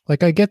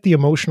 Like, I get the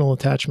emotional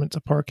attachment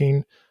to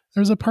parking.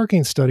 There's a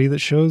parking study that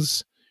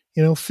shows,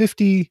 only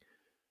 50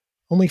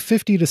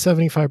 to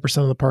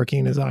 75% of the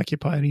parking is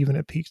occupied even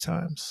at peak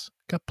times.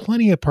 Got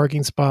plenty of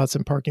parking spots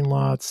and parking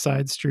lots,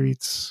 side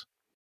streets.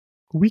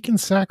 We can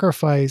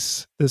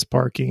sacrifice this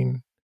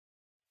parking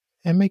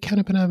and make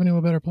Hennepin Avenue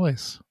a better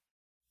place.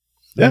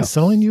 Yeah. Am I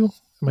selling you?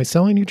 Am I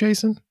selling you,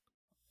 Jason?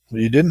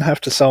 You didn't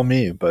have to sell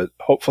me, but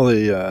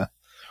hopefully,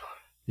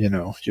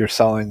 you're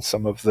selling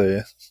some of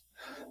the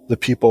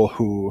people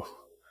who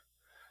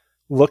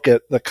look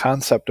at the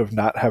concept of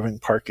not having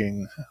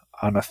parking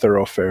on a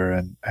thoroughfare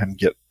and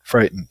get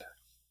frightened.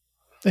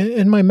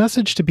 And my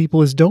message to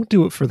people is, don't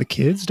do it for the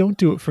kids. Don't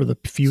do it for the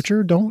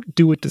future. Don't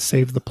do it to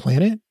save the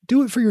planet.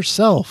 Do it for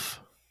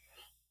yourself.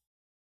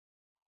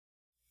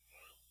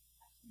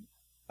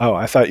 Oh,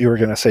 I thought you were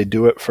going to say,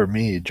 do it for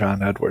me,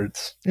 John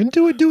Edwards. And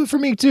do it for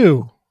me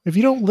too. If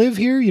you don't live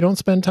here, you don't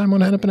spend time on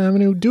Hennepin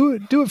Avenue, do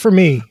it for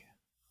me.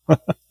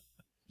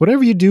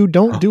 Whatever you do,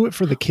 don't do it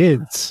for the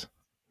kids.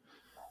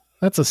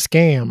 That's a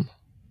scam.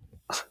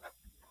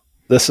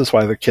 This is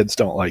why the kids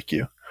don't like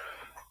you.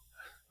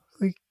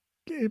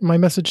 My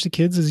message to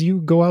kids is,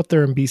 you go out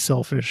there and be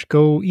selfish.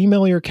 Go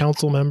email your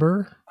council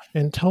member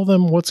and tell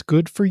them what's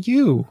good for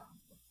you.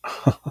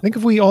 I think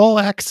if we all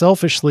act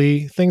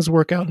selfishly, things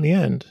work out in the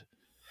end.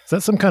 Is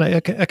that some kind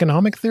of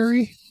economic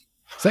theory?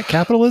 Is that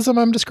capitalism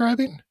I'm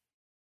describing?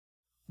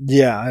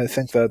 Yeah, I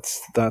think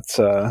that's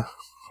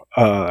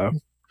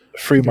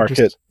free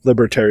market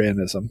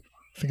libertarianism.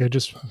 I think I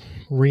just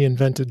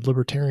reinvented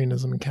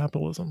libertarianism and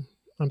capitalism.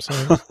 I'm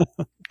sorry.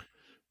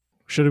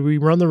 Should we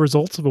run the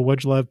results of a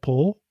Wedge Live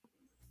poll?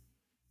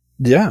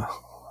 Yeah,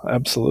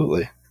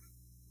 absolutely.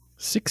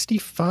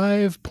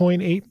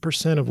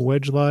 65.8% of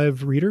Wedge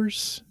Live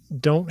readers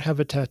don't have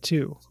a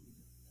tattoo.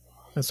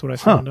 That's what I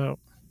found out.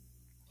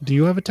 Do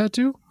you have a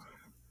tattoo?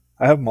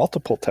 I have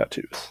multiple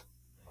tattoos.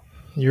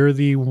 You're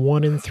the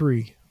 1 in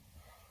 3.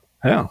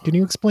 Yeah. Can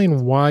you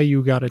explain why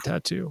you got a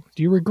tattoo?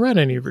 Do you regret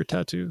any of your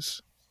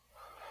tattoos?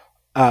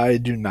 I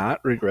do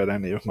not regret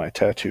any of my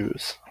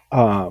tattoos.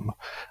 I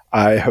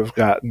have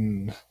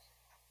gotten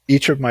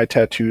each of my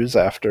tattoos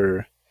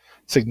after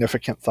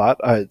significant thought.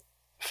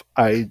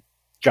 I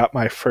got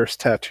my first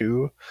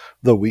tattoo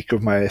the week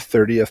of my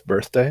 30th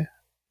birthday.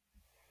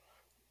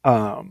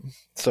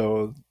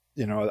 So,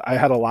 I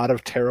had a lot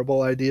of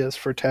terrible ideas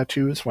for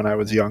tattoos when I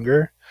was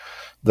younger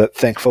that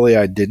thankfully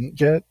I didn't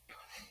get.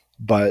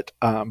 But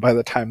by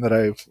the time that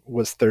I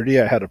was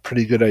 30, I had a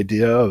pretty good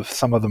idea of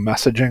some of the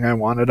messaging I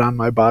wanted on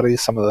my body,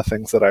 some of the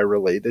things that I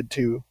related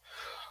to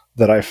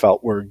that I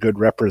felt were good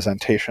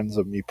representations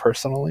of me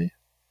personally.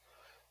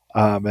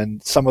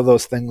 And some of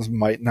those things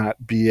might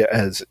not be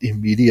as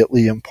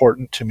immediately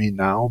important to me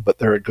now, but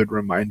they're a good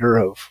reminder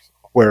of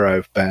where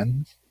I've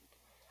been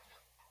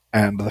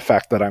and the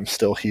fact that I'm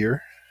still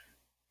here.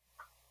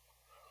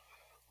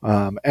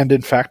 And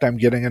in fact, I'm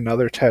getting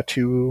another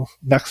tattoo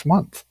next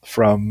month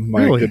from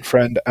my good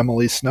friend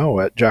Emily Snow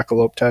at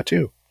Jackalope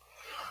Tattoo.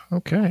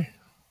 Okay.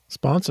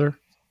 Sponsor.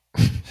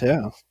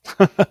 Yeah.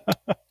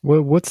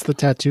 What's the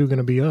tattoo going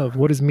to be of?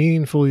 What is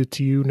meaningful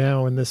to you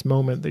now in this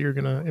moment that you're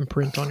going to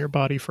imprint on your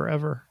body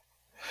forever?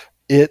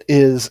 It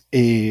is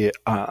a...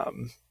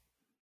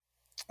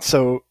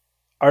 so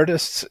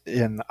artists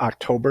in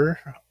October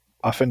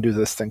often do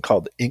this thing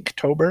called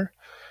Inktober,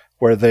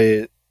 where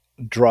they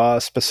draw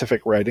a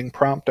specific writing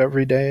prompt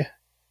every day,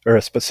 or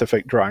a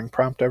specific drawing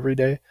prompt every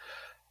day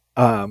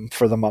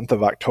for the month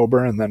of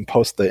October, and then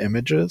post the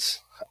images.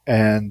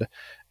 And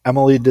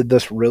Emily did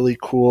this really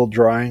cool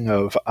drawing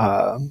of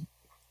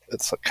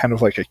it's kind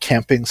of like a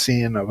camping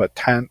scene of a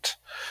tent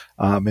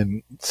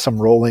in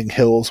some rolling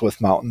hills with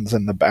mountains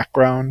in the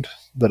background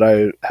that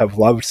I have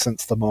loved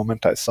since the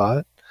moment I saw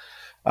it.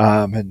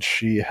 And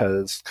she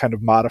has kind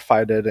of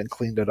modified it and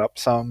cleaned it up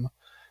some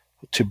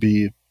to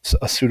be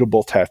a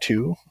suitable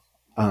tattoo.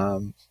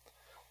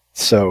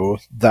 So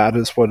that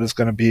is what is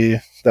going to be,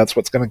 that's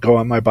what's going to go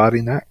on my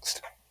body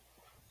next,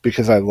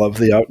 because I love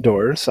the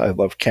outdoors. I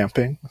love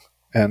camping,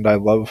 and I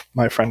love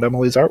my friend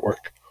Emily's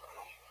artwork.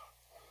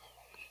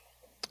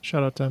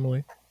 Shout out to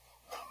Emily.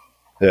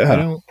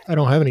 Yeah. I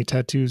don't have any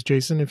tattoos,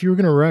 Jason. If you were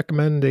going to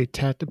recommend a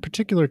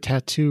particular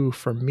tattoo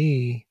for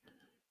me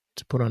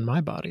to put on my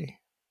body,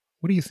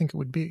 what do you think it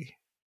would be?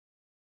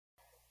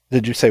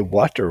 Did you say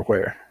what or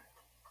where?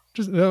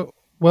 Just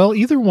well,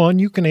 either one.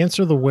 You can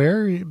answer the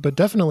where, but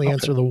definitely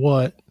answer the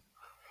what.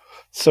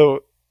 So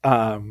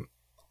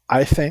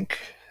I think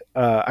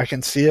I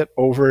can see it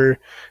over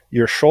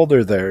your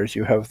shoulder there.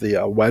 You have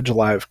the Wedge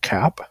Live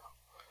cap.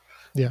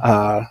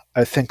 Yeah.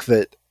 I think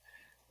that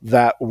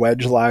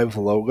Wedge Live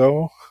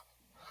logo,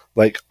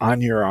 like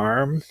on your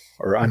arm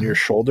or on your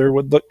shoulder,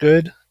 would look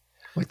good.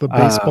 Like the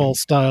baseball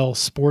style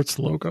sports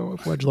logo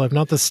of Wedge Live,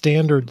 not the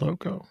standard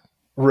logo.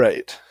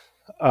 Right.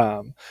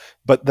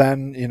 But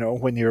then,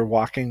 when you're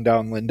walking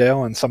down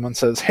Lyndale and someone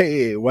says,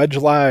 "Hey, Wedge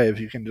Live,"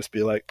 you can just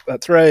be like,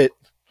 "That's right.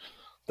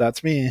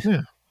 That's me."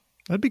 Yeah.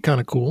 That'd be kind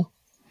of cool.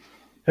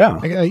 Yeah.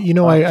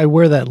 I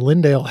wear that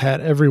Lindale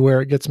hat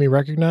everywhere. It gets me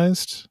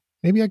recognized.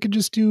 Maybe I could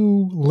just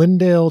do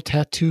Lindale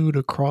tattooed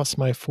across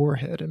my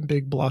forehead in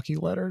big blocky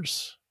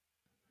letters.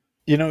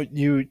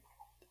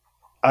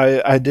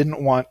 I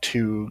didn't want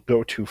to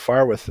go too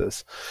far with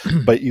this,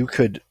 but you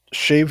could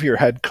shave your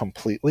head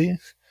completely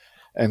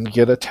and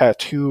get a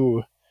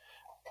tattoo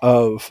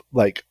of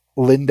like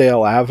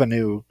Lindale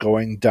Avenue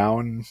going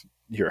down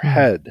your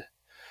head.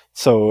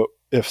 So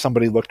if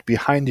somebody looked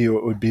behind you,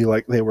 it would be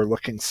like they were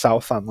looking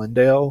south on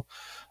Lindale,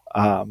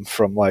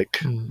 from like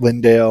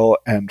Lindale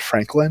and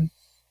Franklin.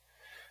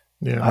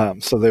 Yeah.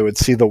 So they would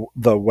see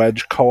the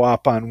Wedge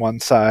Co-op on one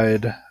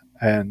side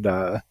and,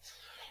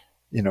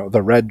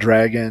 the Red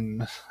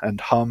Dragon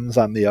and Hums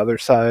on the other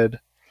side.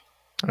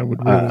 I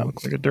would really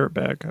look like a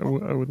dirtbag.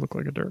 I would look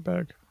like a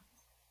dirtbag.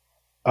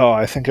 Oh,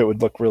 I think it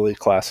would look really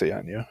classy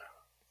on you.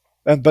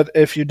 But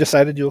if you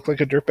decided you look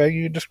like a dirtbag,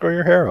 you could just grow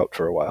your hair out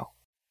for a while.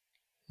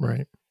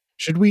 Right.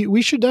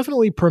 We should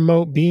definitely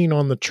promote being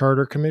on the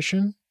Charter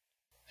Commission.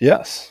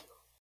 Yes.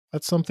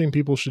 That's something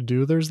people should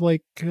do. There's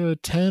like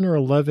 10 or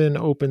 11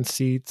 open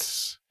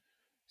seats.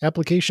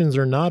 Applications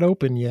are not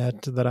open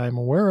yet that I'm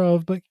aware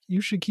of, but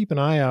you should keep an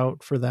eye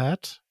out for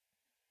that.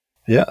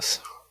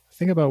 Yes.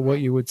 Think about what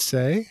you would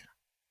say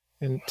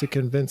and to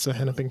convince a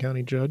Hennepin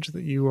County judge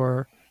that you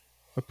are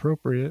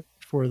appropriate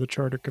for the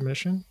Charter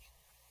Commission.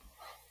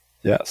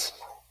 Yes.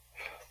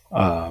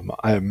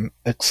 I'm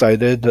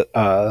excited.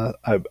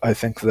 I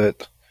think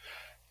that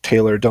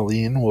Taylor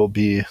Deline will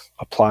be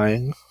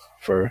applying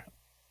for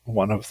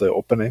one of the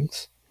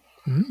openings.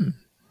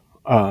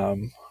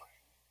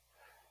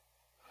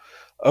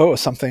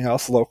 Something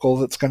else local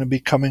that's going to be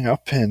coming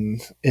up in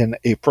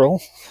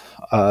April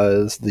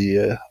is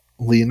the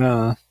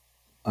Lena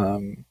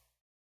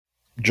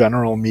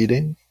general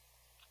meeting,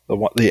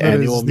 the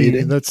annual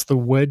meeting. That's the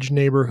Wedge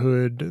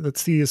neighborhood.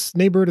 That's the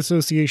neighborhood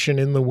association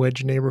in the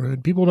Wedge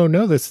neighborhood. People don't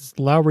know this. It's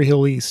Lowry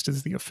Hill East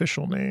is the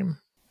official name.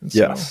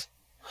 Yes.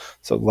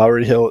 So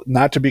Lowry Hill,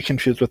 not to be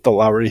confused with the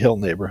Lowry Hill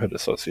Neighborhood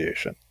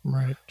Association.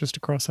 Right. Just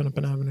across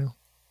Hennepin Avenue.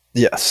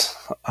 Yes.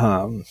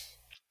 So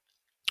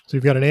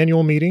you've got an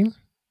annual meeting.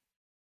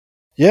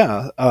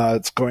 Yeah.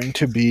 It's going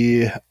to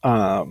be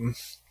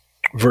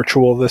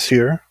virtual this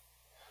year.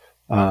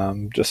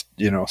 Just,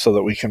 so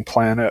that we can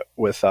plan it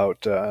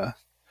without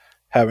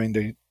having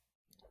to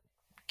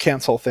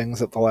cancel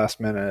things at the last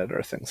minute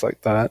or things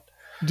like that.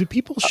 Do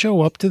people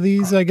show up to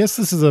these? I guess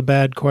this is a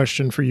bad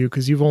question for you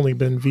because you've only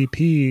been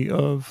VP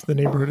of the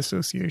neighborhood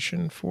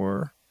association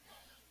for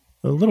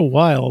a little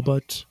while,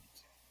 but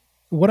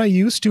what I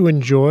used to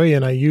enjoy,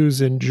 and I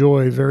use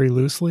enjoy very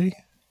loosely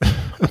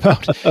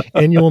about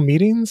annual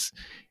meetings,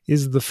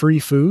 is the free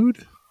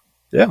food.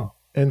 Yeah.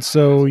 And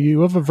so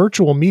you have a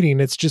virtual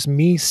meeting. It's just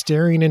me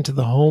staring into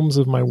the homes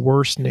of my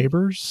worst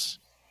neighbors.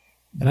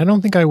 And I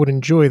don't think I would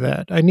enjoy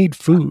that. I need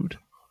food.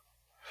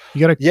 You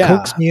got to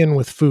coax me in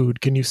with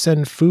food. Can you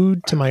send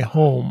food to my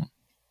home?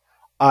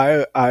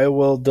 I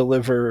will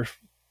deliver.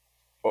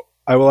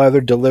 I will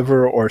either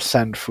deliver or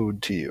send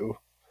food to you.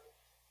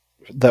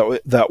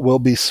 That will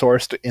be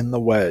sourced in the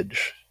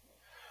Wedge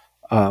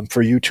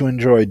for you to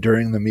enjoy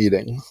during the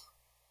meeting.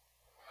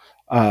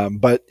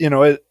 But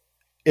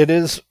it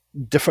is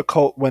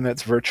difficult when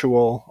it's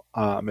virtual.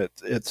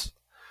 It's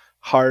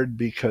hard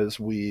because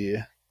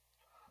a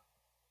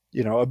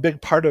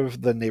big part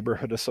of the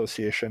neighborhood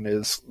association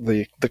is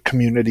the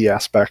community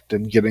aspect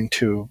and getting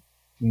to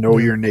know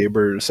your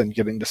neighbors and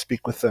getting to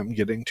speak with them,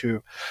 getting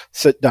to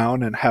sit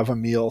down and have a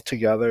meal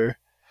together.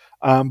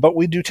 But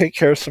we do take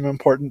care of some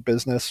important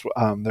business.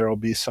 There will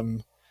be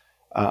some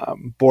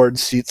board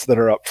seats that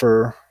are up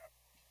for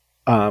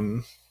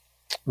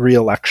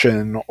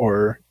re-election,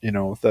 or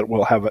that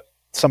we'll have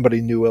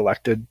somebody new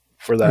elected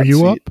for that. Are you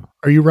seat. up?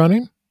 Are you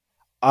running?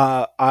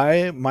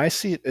 My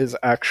seat is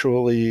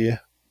actually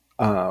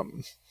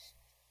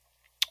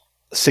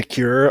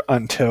secure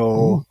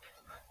until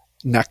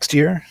next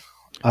year.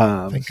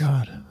 Thank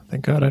God.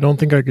 Thank God. I don't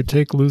think I could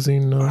take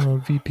losing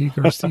VP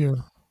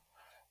Garcia.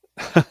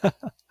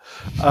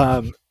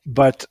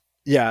 But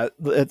yeah,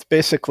 it's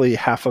basically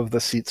half of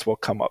the seats will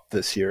come up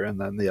this year and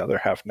then the other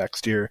half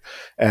next year.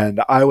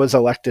 And I was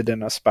elected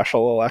in a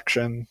special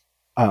election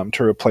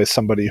to replace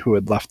somebody who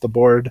had left the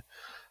board.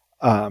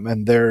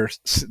 And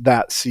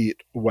that seat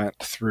went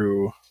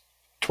through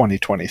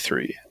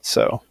 2023.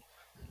 So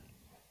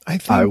I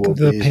think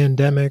the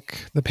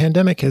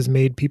pandemic has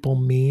made people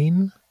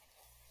mean,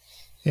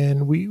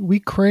 and we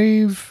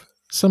crave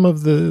some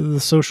of the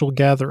social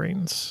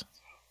gatherings.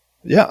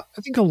 Yeah.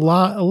 I think a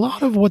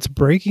lot of what's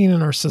breaking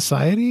in our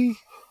society,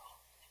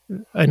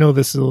 I know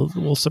this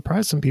will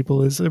surprise some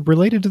people, is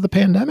related to the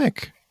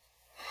pandemic.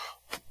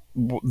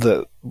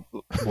 The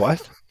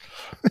what?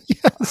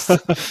 Yes.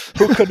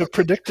 Who could have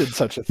predicted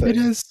such a thing? It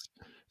is.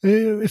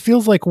 It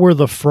feels like we're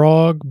the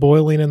frog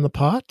boiling in the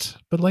pot,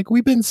 but like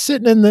we've been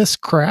sitting in this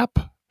crap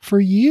for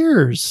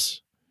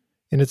years,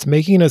 and it's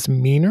making us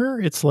meaner.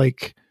 It's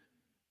like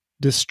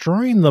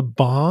destroying the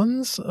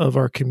bonds of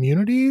our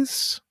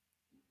communities.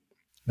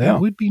 Yeah.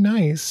 It would be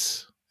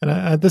nice.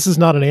 And this is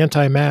not an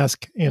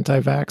anti-mask,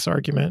 anti-vax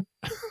argument.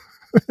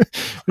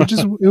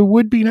 It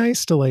would be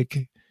nice to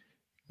like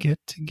get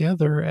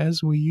together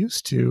as we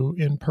used to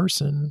in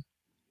person.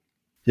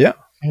 Yeah.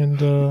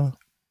 And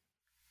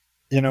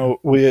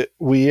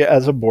we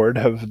as a board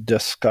have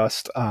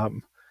discussed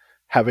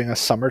having a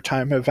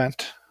summertime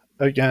event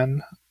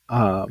again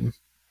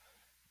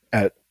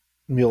at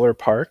Mueller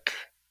Park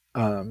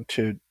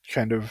to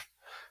kind of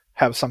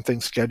have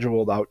something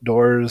scheduled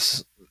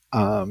outdoors,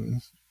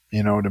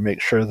 to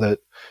make sure that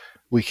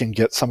we can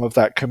get some of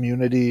that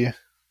community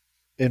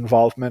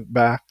involvement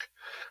back.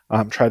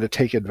 Try to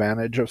take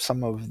advantage of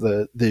some of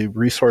the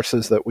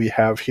resources that we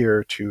have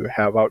here to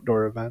have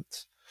outdoor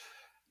events.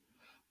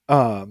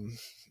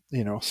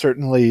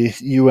 Certainly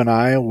you and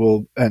I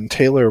and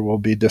Taylor will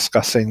be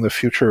discussing the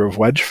future of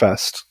Wedge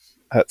Fest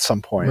at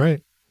some point.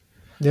 Right.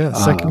 Yeah.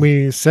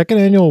 Second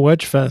annual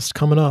Wedge Fest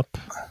coming up,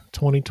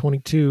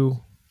 2022.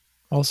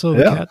 Also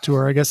the cat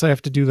tour. I guess I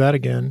have to do that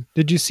again.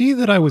 Did you see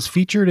that I was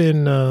featured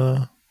in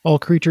All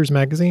Creatures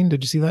magazine?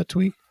 Did you see that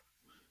tweet?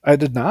 I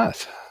did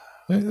not.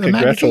 The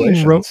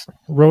magazine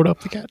wrote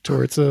up the cat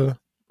tour. It's a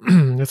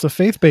it's a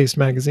faith-based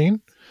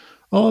magazine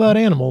all about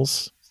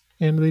animals,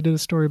 and they did a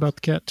story about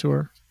the cat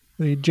tour.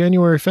 The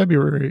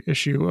January-February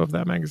issue of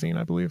that magazine,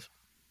 I believe.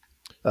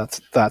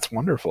 That's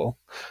wonderful.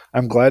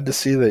 I'm glad to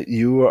see that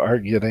you are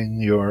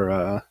getting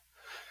your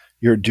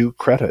due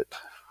credit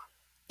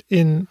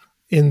in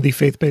the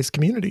faith-based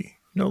community,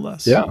 no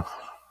less. Yeah.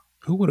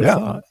 Who would have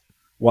thought?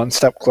 One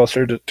step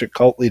closer to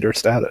cult leader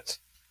status.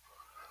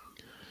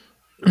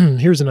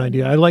 Here's an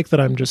idea. I like that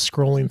I'm just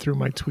scrolling through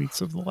my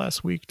tweets of the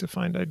last week to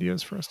find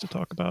ideas for us to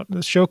talk about.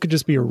 This show could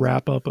just be a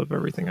wrap-up of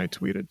everything I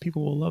tweeted.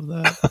 People will love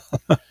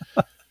that.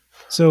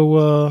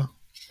 So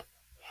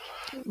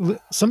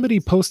somebody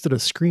posted a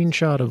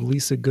screenshot of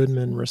Lisa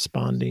Goodman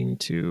responding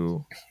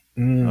to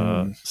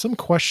some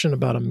question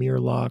about Amir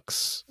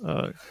Locke's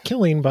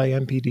killing by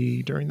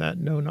MPD during that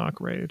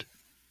no-knock raid.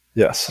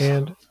 Yes.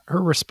 And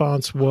her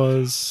response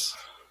was,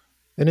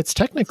 and it's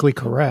technically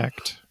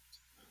correct,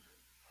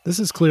 this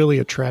is clearly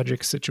a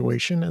tragic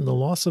situation, and the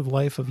loss of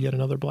life of yet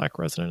another black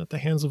resident at the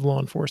hands of law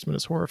enforcement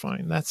is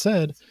horrifying. That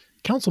said,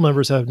 council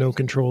members have no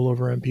control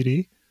over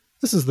MPD.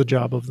 This is the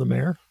job of the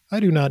mayor.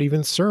 I do not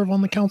even serve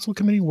on the council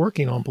committee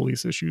working on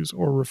police issues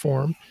or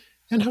reform,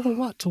 and have a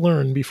lot to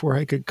learn before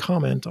I could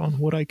comment on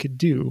what I could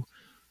do.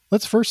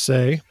 Let's first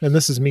say, and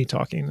this is me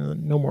talking,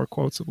 no more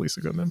quotes of Lisa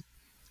Goodman.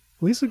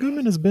 Lisa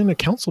Goodman has been a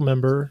council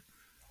member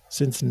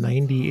since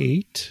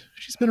 98.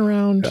 She's been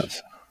around...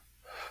 Yes.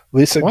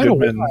 Lisa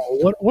Goodman.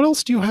 What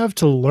else do you have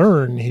to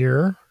learn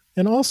here?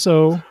 And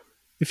also,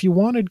 if you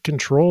wanted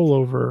control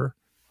over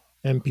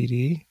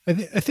MPD, I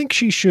think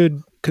she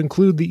should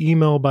conclude the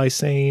email by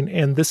saying,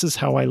 and this is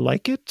how I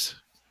like it,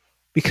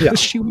 because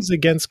she was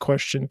against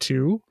question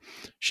 2.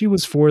 She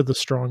was for the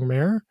strong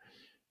mayor.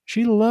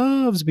 She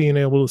loves being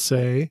able to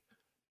say,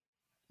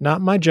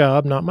 not my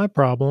job, not my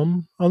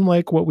problem,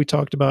 unlike what we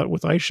talked about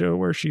with Aisha,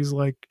 where she's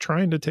like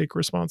trying to take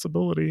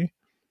responsibility.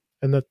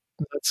 And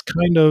that's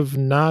kind of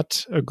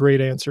not a great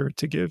answer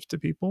to give to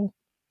people.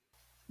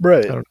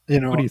 Right.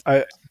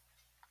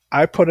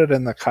 I put it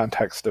in the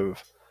context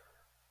of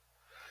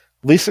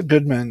Lisa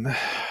Goodman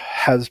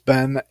has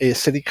been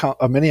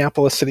a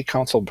Minneapolis city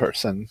council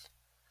person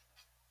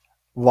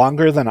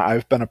longer than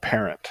I've been a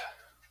parent,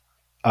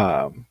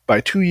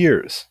 by 2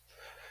 years.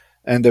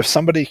 And if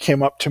somebody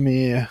came up to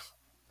me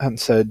and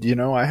said,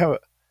 I have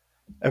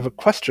a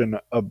question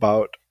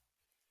about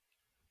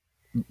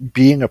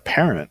being a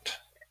parent,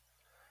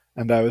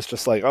 and I was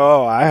just like,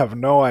 oh, I have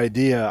no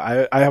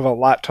idea. I have a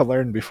lot to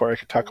learn before I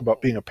could talk about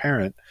being a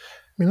parent.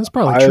 I mean, that's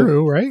probably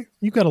true, right?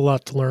 You've got a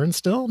lot to learn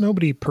still.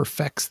 Nobody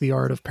perfects the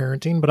art of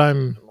parenting, but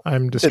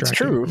I'm distracted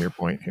from your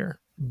point here.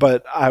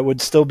 But I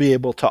would still be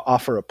able to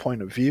offer a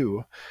point of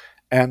view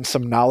and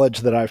some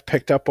knowledge that I've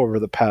picked up over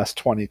the past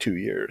 22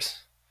 years.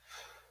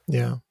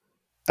 Yeah.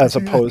 As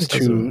opposed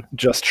to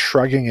just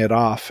shrugging it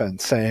off and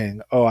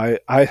saying, oh,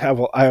 I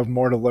have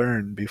more to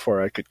learn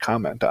before I could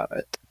comment on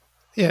it.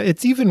 Yeah,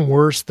 it's even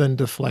worse than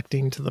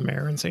deflecting to the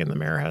mayor and saying the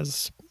mayor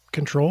has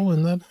control,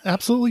 and that's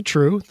absolutely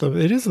true.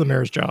 It is the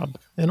mayor's job,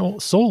 and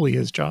solely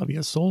his job. He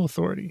has sole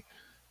authority.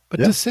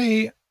 But to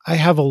say, I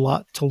have a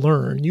lot to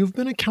learn, you've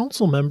been a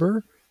council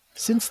member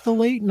since the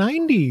late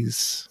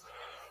 90s.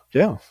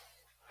 Yeah.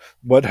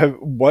 What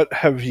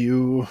have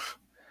you...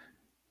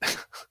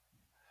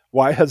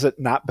 Why has it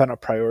not been a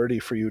priority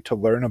for you to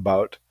learn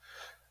about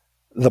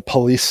the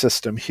police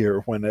system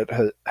here when it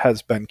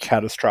has been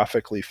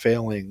catastrophically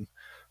failing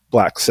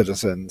Black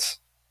citizens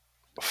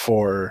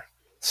for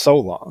so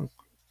long?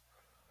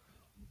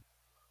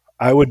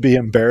 I would be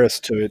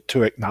embarrassed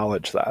to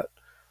acknowledge that.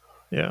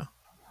 Yeah.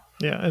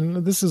 Yeah.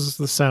 And this is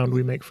the sound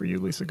we make for you,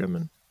 Lisa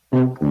Goodman.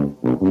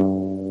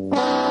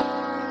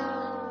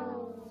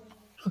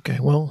 Okay.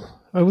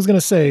 Well, I was going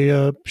to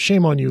say,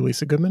 shame on you,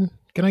 Lisa Goodman.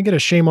 Can I get a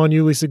shame on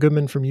you, Lisa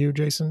Goodman from you,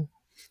 Jason?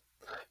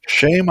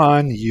 Shame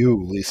on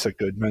you, Lisa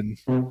Goodman.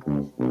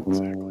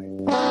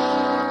 Exactly.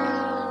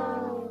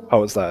 How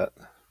was that?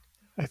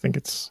 I think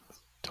it's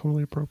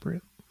totally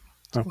appropriate.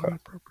 Totally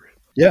appropriate.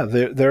 Yeah,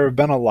 there have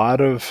been a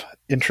lot of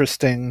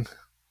interesting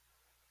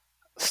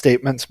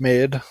statements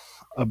made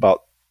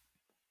about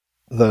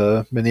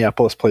the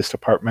Minneapolis Police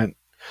Department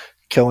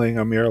killing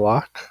Amir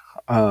Locke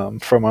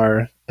from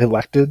our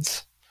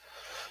electeds.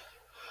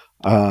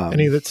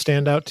 Any that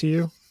stand out to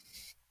you?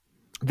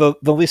 The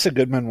Lisa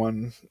Goodman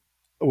one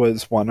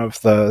was one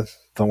of the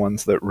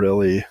ones that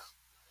really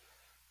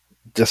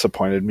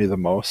disappointed me the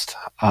most.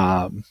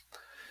 I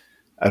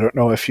don't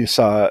know if you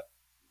saw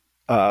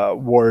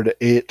Ward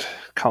 8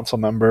 council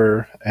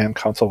member and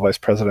council vice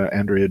president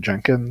Andrea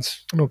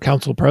Jenkins. No,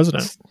 council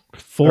president.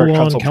 Full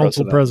on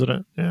council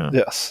president. Yeah.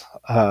 Yes.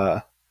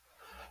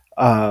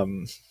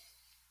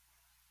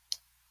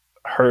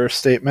 Her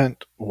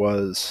statement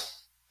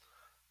was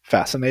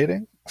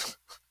fascinating.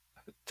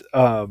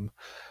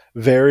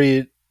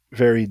 Very,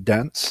 very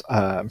dense.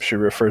 She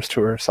refers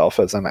to herself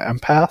as an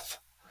empath.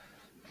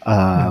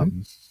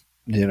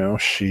 You know,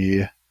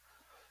 she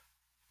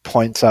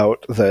points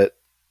out that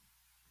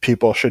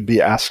people should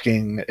be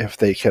asking if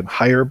they can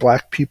hire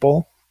black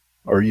people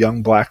or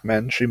young black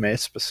men, she may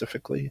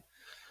specifically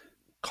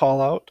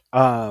call out.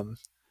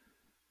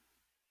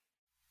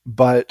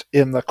 But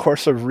in the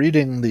course of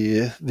reading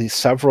the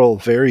several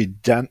very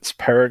dense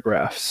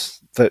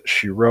paragraphs that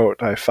she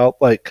wrote, I felt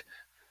like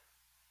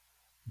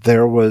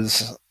there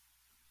was,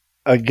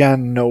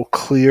 again, no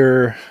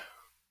clear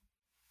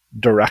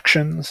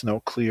directions, no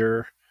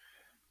clear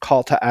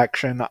call to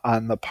action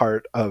on the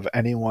part of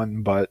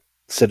anyone but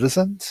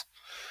citizens.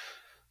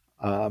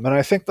 And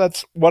I think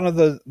that's one of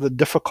the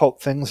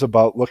difficult things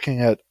about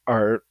looking at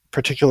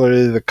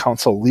particularly the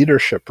council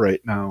leadership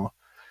right now,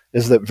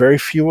 is that very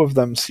few of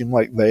them seem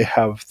like they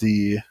have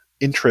the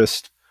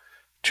interest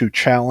to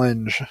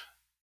challenge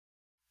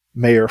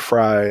Mayor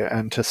Frey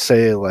and to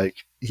say, like,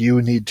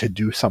 you need to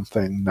do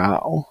something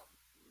now.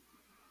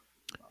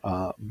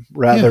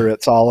 Rather,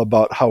 it's all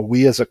about how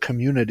we as a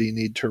community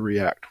need to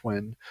react,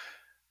 when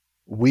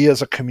we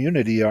as a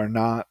community are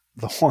not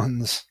the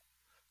ones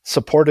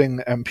supporting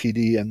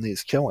MPD in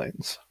these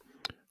killings.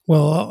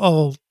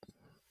 Well,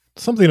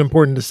 something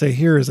important to say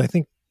here is I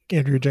think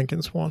Andrea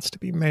Jenkins wants to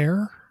be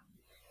mayor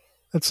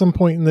at some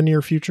point in the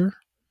near future.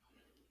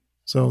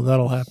 So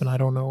that'll happen. I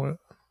don't know.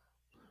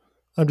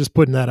 I'm just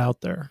putting that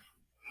out there.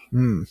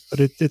 But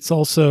it's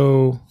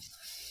also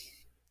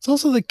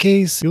the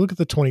case. You look at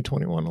the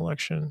 2021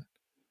 election,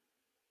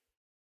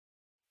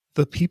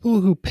 the people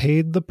who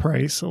paid the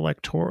price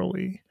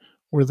electorally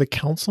were the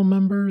council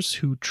members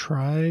who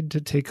tried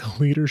to take a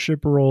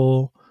leadership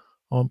role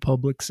on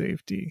public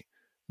safety.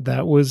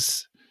 That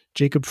was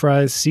Jacob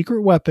Frey's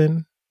secret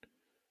weapon.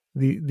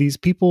 These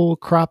people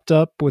cropped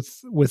up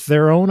with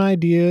their own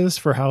ideas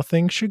for how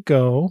things should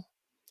go,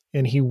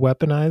 and he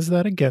weaponized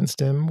that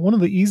against him. One of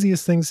the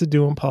easiest things to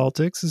do in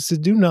politics is to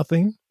do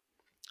nothing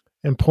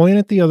and point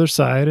at the other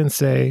side and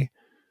say,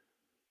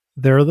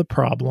 they're the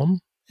problem.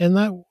 And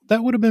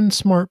that would have been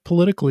smart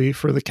politically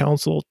for the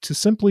council to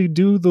simply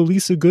do the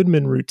Lisa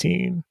Goodman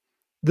routine.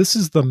 This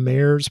is the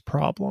mayor's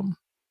problem.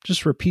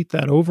 Just repeat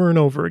that over and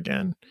over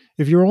again.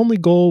 If your only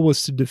goal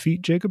was to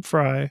defeat Jacob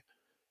Frey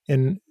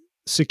and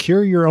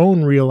secure your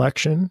own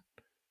reelection,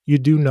 you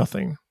do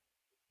nothing.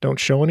 Don't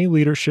show any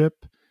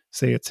leadership.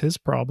 Say it's his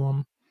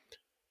problem.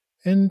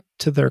 And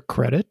to their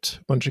credit,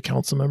 a bunch of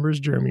council members,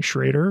 Jeremy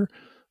Schrader,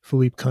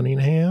 Philippe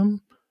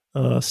Cunningham,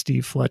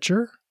 Steve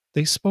Fletcher,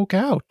 they spoke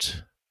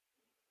out.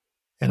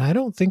 And I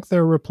don't think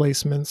their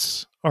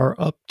replacements are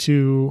up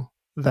to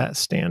that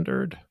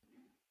standard.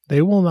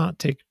 They will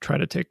not try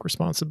to take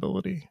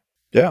responsibility.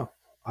 Yeah,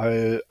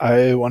 I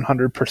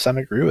 100%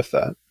 agree with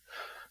that.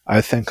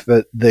 I think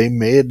that they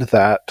made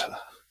that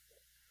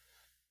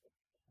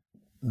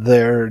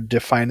their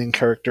defining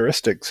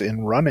characteristics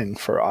in running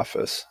for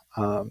office,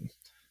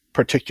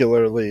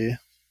 particularly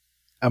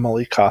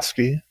Emily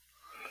Koski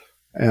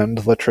and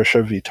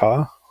Latricia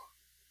Vitaw.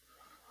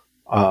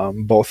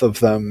 Both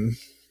of them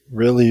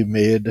really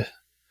made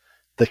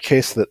the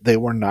case that they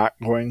were not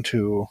going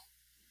to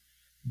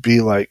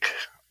be like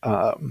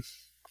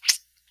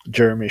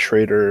Jeremy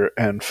Schrader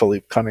and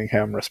Philippe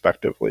Cunningham,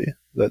 respectively,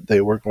 that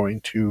they were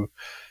going to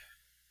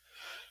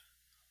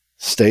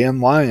stay in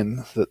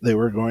line, that they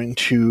were going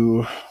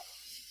to,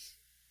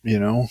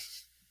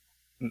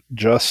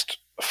 just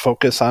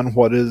focus on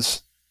what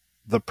is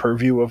the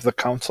purview of the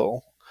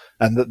council,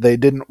 and that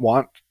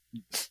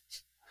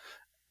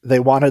they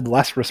wanted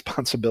less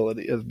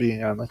responsibility as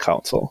being on the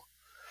council.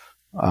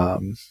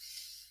 And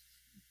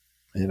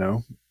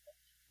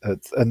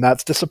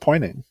that's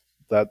disappointing.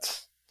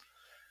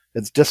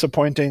 It's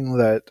disappointing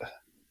that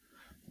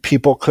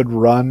people could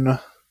run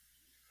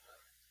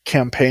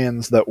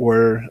campaigns that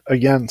were,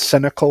 again,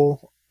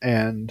 cynical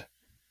and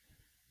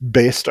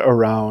based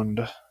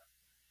around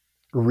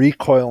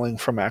recoiling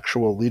from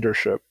actual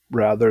leadership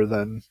rather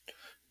than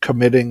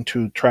committing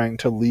to trying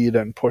to lead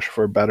and push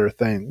for better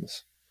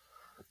things,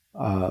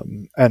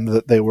 and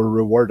that they were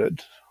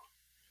rewarded.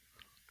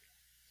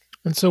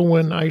 And so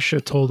when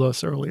Aisha told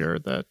us earlier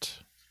that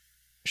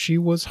she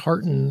was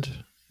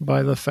heartened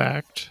by the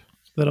fact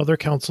that other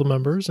council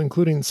members,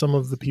 including some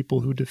of the people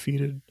who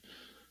defeated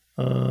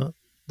the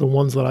the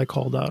ones that I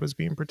called out as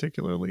being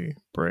particularly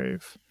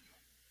brave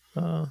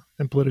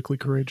and politically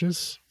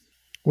courageous.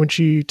 When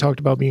she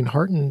talked about being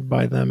heartened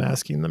by them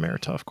asking the mayor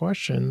tough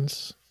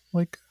questions,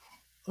 like,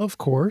 of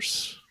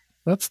course,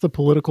 that's the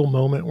political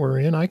moment we're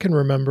in. I can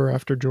remember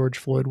after George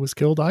Floyd was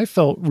killed, I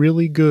felt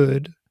really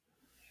good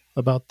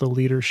about the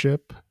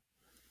leadership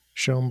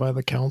shown by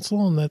the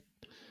council, and that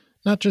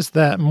not just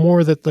that,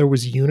 more that there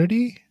was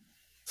unity.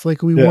 It's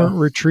like we weren't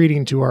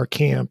retreating to our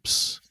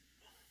camps.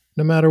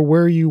 No matter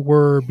where you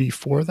were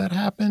before that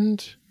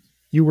happened,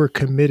 you were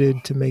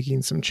committed to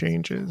making some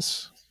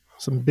changes,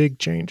 some big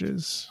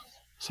changes,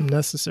 some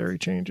necessary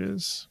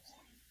changes.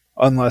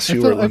 Unless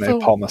you were Rene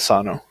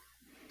Palmisano.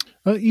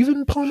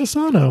 Even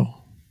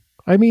Palmisano.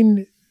 I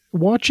mean,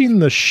 watching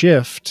the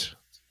shift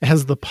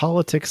as the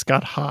politics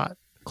got hot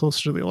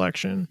closer to the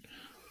election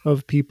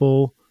of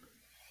people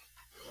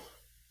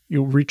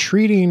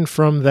retreating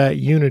from that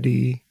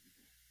unity,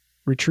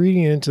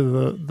 retreating into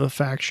the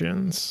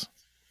factions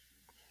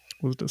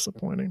was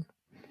disappointing.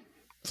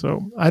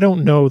 So I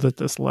don't know that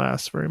this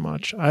lasts very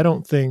much. I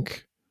don't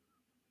think.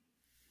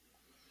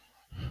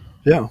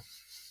 Yeah.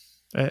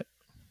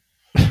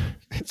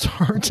 It's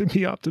hard to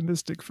be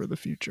optimistic for the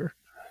future.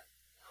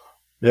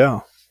 Yeah.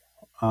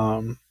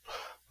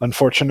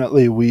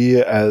 Unfortunately, we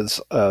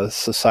as a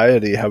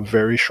society have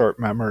very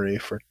short memory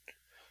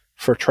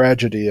for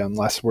tragedy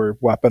unless we're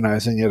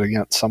weaponizing it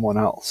against someone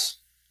else.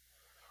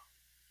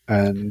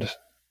 And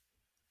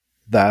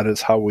that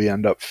is how we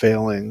end up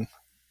failing,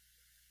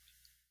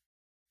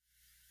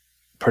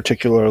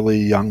 particularly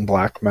young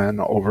black men,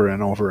 over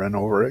and over and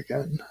over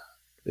again,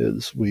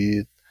 is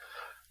we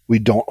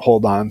don't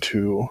hold on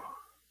to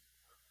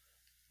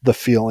the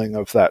feeling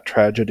of that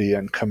tragedy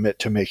and commit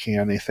to making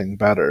anything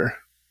better.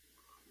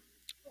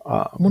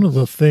 One of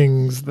the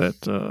things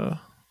that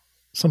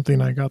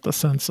something I got the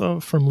sense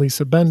of from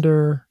Lisa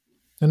Bender,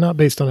 and not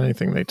based on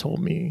anything they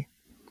told me,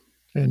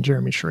 and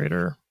Jeremy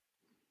Schrader,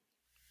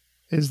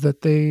 is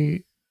that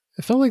it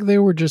felt like they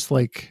were just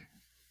like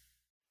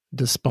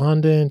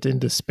despondent, in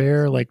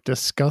despair, like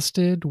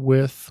disgusted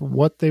with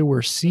what they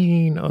were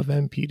seeing of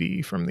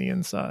MPD from the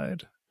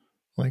inside,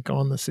 like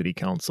on the city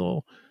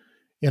council.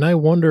 And I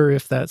wonder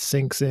if that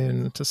sinks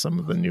in to some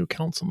of the new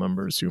council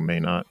members who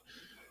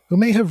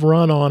may have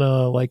run on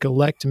a, like,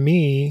 elect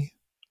me,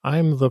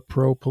 I'm the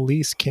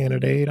pro-police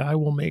candidate, I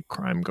will make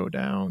crime go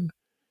down.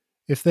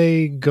 If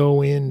they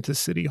go into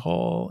City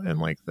Hall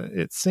and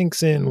it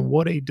sinks in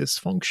what a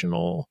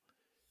dysfunctional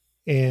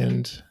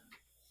and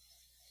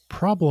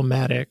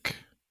problematic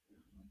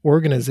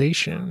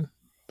organization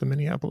the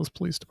Minneapolis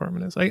Police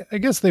Department is. I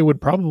guess they would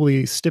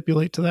probably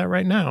stipulate to that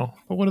right now,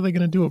 but what are they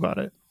going to do about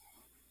it?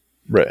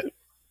 Right.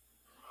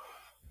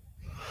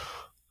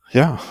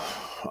 Yeah.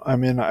 I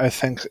mean, I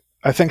think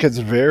it's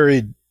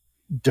very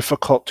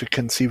difficult to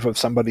conceive of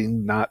somebody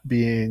not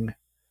being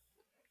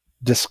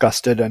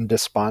disgusted and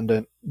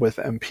despondent with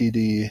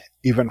MPD,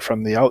 even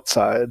from the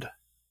outside,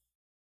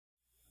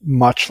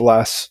 much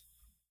less,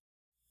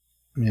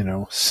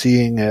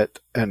 seeing it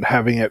and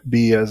having it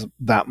be as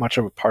that much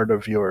of a part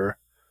of your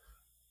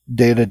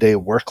day-to-day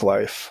work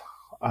life.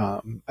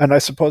 And I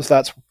suppose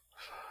that's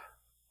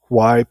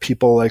why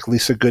people like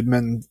Lisa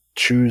Goodman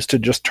choose to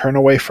just turn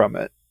away from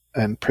it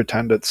and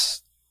pretend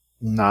it's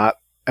not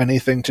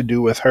anything to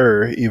do with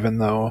her, even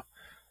though,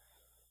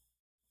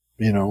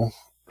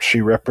 she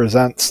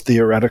represents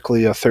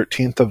theoretically a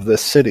 13th of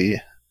this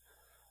city.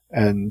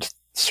 And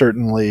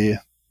certainly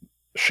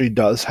she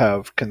does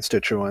have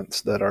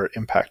constituents that are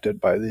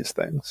impacted by these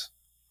things.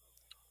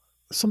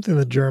 Something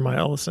that Jeremiah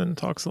Ellison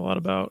talks a lot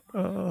about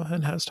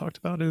and has talked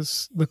about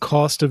is the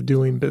cost of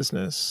doing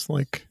business.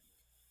 Like,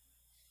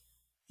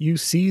 you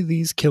see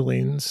these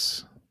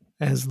killings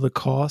as the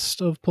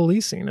cost of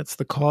policing. It's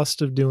the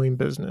cost of doing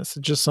business.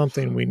 It's just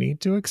something we need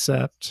to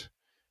accept.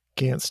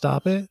 Can't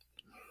stop it.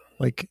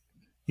 Like,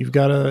 you've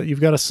got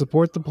to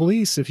support the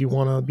police if you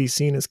want to be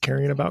seen as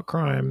caring about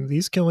crime.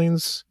 These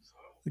killings,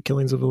 the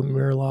killings of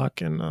Amir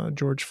Locke and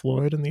George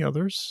Floyd and the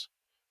others,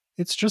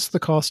 it's just the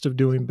cost of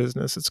doing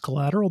business. It's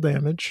collateral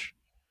damage.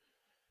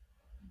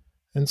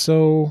 And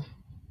so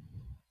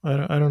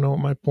I don't know what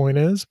my point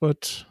is,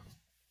 but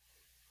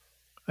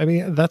I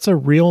mean, that's a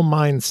real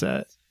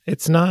mindset.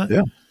 It's not,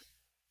 yeah.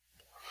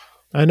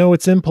 I know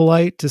it's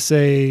impolite to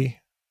say,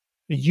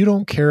 you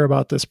don't care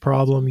about this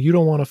problem. You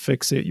don't want to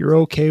fix it. You're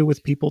okay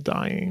with people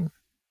dying.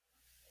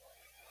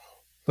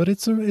 But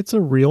it's a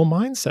real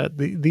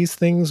mindset. These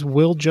things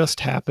will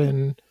just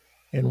happen.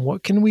 And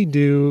what can we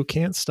do?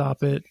 Can't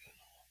stop it.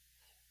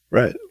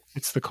 Right.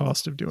 It's the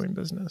cost of doing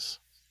business.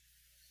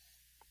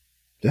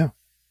 Yeah.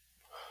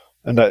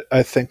 And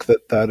I think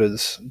that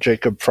is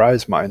Jacob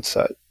Fry's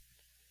mindset.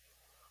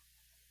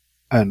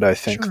 And I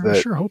think I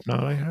sure hope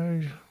not.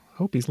 I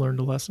hope he's learned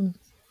a lesson.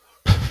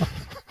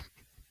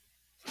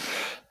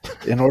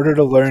 In order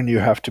to learn, you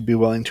have to be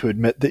willing to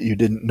admit that you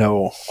didn't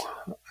know.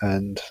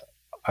 And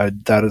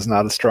that is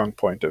not a strong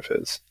point of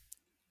his.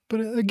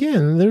 But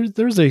again,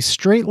 there's a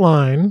straight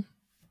line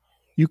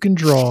you can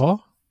draw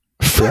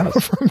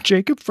from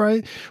Jacob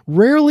Fry.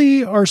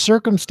 Rarely are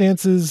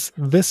circumstances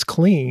this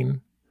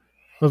clean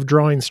of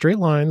drawing straight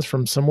lines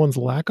from someone's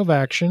lack of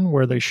action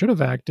where they should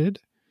have acted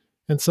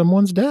and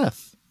someone's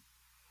death.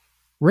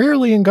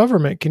 Rarely in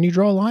government can you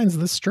draw lines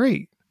this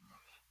straight.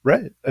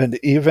 Right. And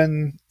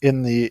even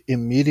in the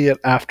immediate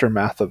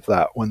aftermath of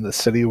that, when the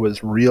city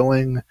was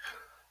reeling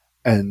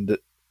and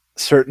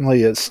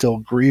certainly is still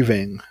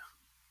grieving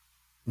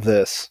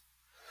this,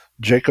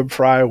 Jacob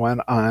Frey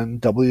went on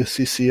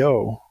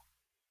WCCO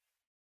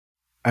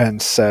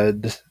and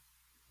said,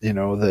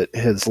 that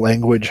his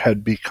language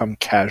had become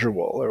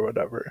casual or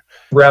whatever.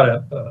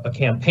 Throughout a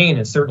campaign,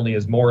 and certainly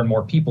as more and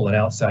more people and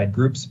outside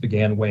groups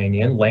began weighing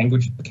in,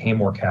 language became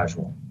more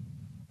casual,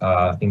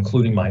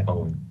 including my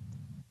own,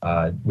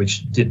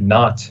 which did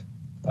not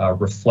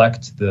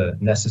reflect the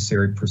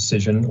necessary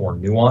precision or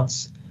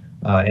nuance,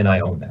 and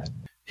I own that.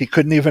 He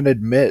couldn't even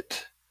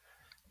admit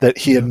that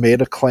he had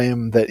made a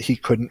claim that he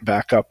couldn't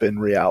back up in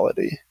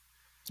reality.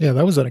 Yeah,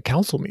 that was at a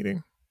council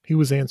meeting. He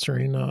was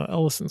answering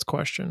Ellison's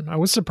question. I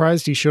was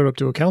surprised he showed up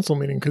to a council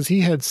meeting because he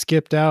had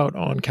skipped out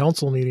on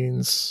council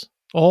meetings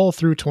all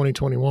through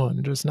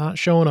 2021, just not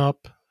showing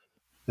up.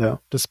 Yeah.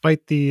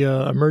 Despite the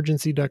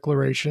emergency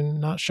declaration,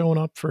 not showing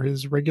up for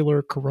his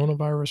regular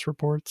coronavirus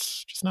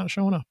reports, just not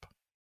showing up.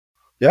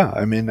 Yeah,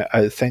 I mean,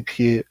 I think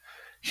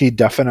he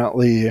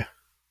definitely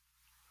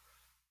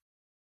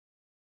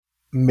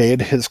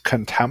made his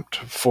contempt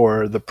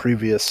for the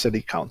previous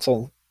city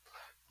council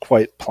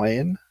quite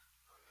plain.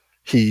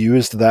 He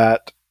used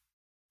that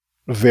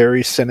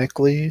very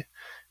cynically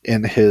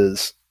in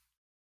his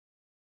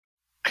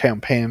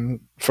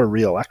campaign for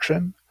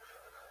re-election,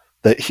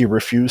 that he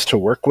refused to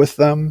work with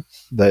them,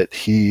 that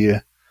he,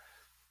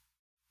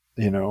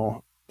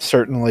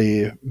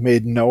 certainly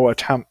made no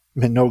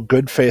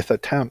good faith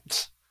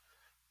attempts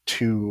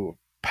to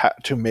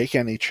make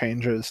any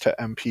changes to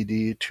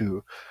MPD,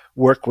 to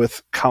work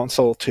with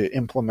council to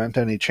implement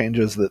any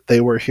changes that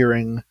they were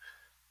hearing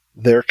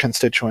their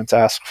constituents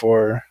ask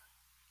for.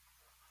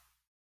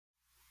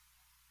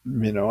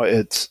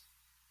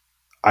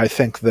 I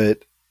think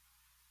that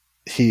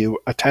he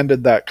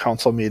attended that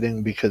council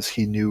meeting because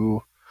he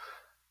knew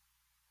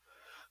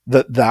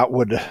that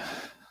would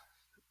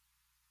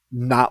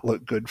not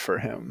look good for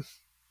him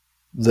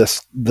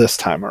this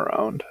time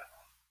around.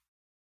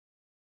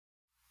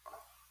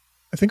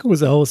 I think it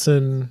was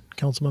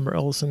Councilmember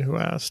Ellison, who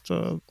asked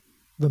the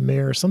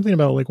mayor something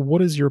about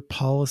what is your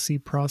policy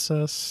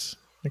process?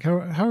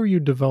 How are you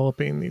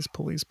developing these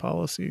police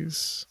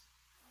policies?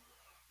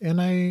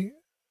 And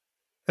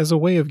as a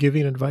way of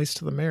giving advice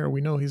to the mayor, we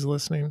know he's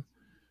listening.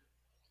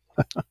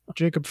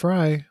 Jacob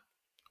Frey,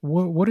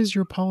 what is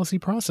your policy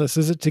process?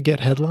 Is it to get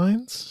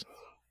headlines?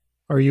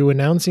 Are you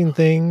announcing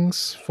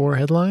things for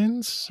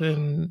headlines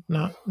and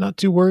not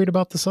too worried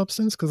about the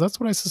substance? Because that's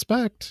what I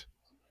suspect.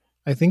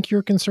 I think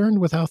you're concerned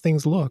with how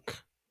things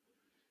look,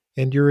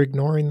 and you're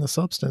ignoring the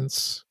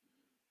substance,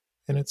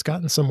 and it's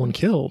gotten someone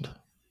killed.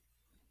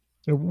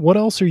 What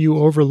else are you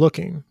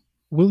overlooking?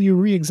 Will you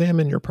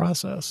re-examine your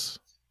process?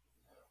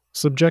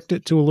 Subject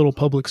it to a little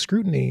public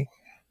scrutiny?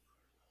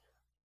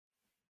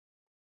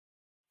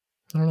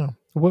 I don't know.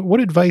 What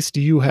advice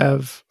do you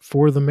have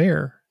for the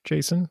mayor,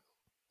 Jason?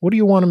 What do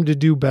you want him to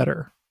do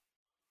better?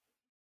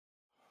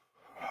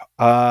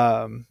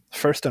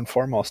 First and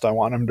foremost, I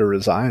want him to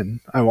resign.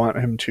 I want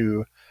him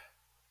to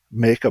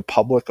make a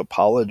public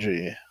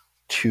apology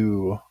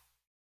to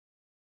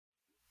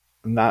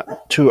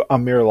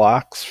Amir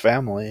Locke's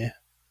family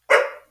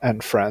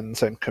and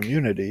friends and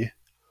community,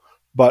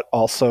 but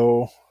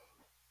also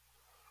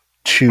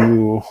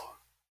to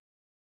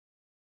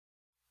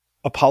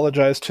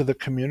apologize to the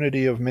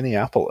community of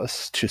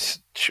Minneapolis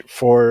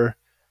for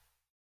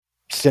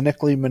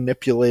cynically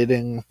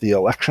manipulating the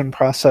election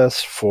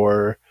process,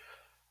 for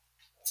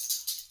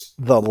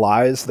the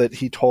lies that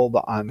he told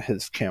on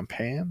his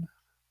campaign.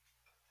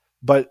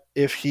 But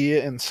if he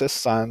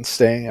insists on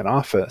staying in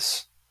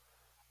office,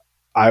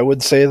 I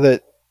would say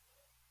that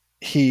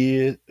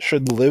he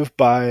should live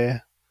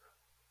by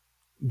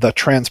the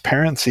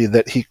transparency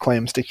that he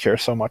claims to care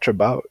so much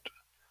about.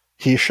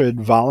 He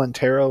should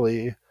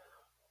voluntarily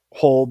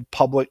hold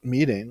public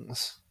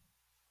meetings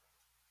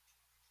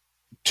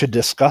to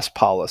discuss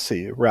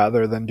policy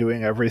rather than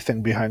doing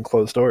everything behind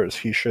closed doors.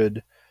 He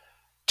should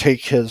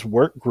take his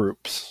work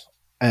groups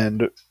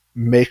and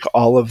make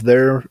all of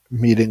their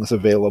meetings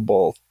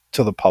available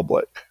to the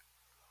public.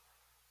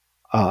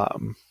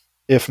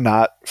 If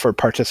not for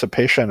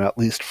participation, at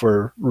least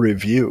for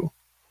review.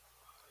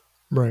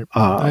 Right.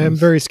 I am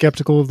very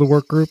skeptical of the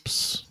work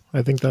groups.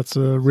 I think that's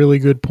a really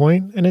good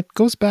point. And it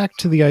goes back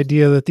to the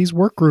idea that these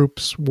work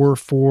groups were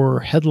for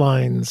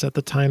headlines at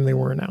the time they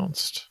were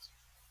announced.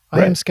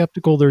 Right. I am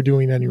skeptical they're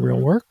doing any real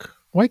work.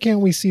 Why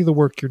can't we see the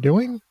work you're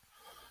doing?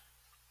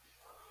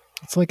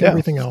 It's like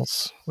everything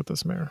else with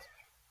this mayor.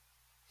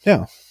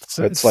 Yeah.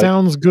 It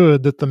sounds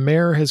good that the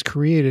mayor has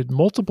created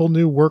multiple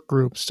new work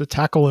groups to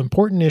tackle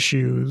important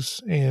issues.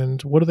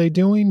 And what are they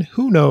doing?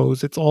 Who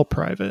knows? It's all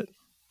private.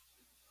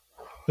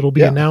 It'll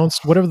be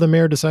announced. Whatever the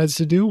mayor decides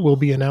to do will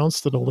be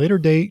announced at a later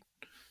date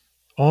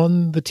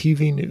on the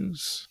TV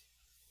news.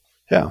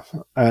 Yeah.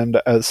 And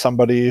as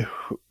somebody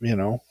who,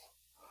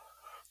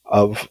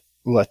 of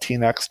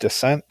Latinx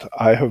descent.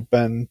 I have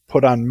been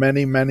put on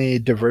many, many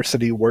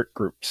diversity work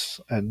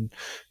groups and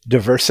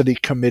diversity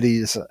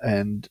committees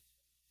and,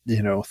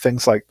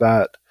 things like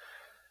that.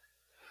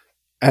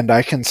 And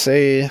I can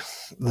say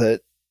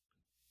that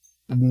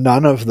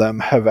none of them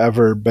have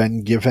ever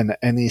been given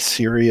any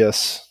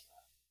serious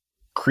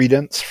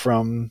credence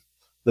from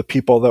the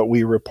people that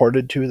we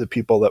reported to, the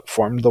people that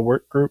formed the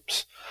work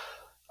groups.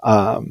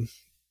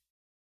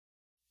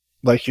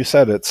 Like you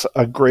said, it's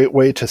a great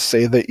way to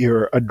say that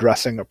you're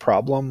addressing a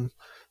problem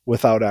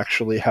without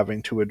actually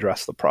having to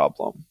address the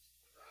problem.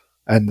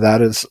 And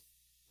that is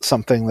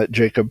something that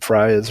Jacob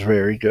Fry is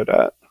very good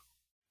at.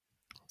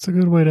 It's a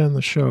good way to end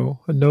the show.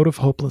 A note of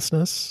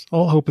hopelessness.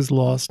 All hope is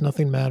lost.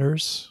 Nothing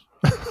matters.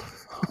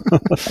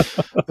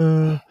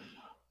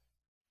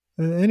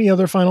 Any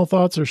other final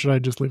thoughts, or should I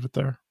just leave it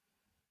there?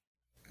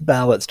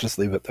 Nah, let's just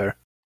leave it there.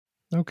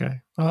 Okay.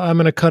 I'm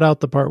going to cut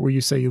out the part where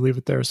you say you leave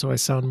it there so I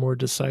sound more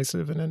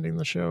decisive in ending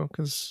the show,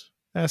 because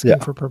asking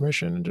for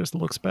permission just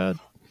looks bad.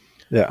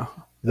 Yeah.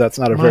 That's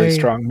not a very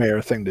strong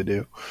mayor thing to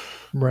do.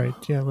 Right.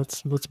 Yeah.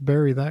 Let's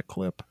bury that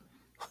clip.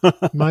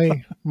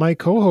 My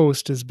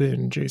co-host has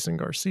been Jason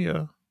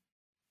Garcia.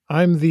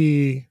 I'm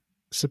the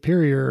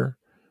superior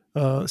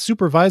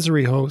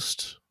supervisory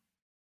host,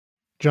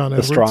 John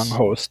Edwards. The strong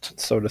host,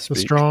 so to speak.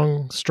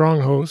 The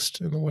strong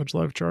host in the Wedge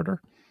Live Charter.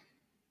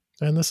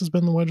 And this has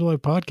been the Wedge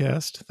Live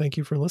Podcast. Thank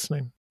you for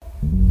listening.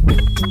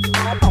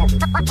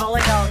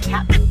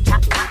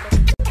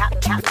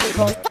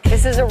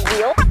 This is a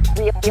real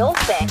thing. Real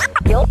thing.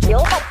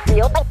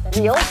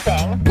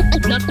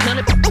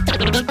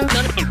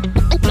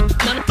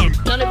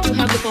 None of you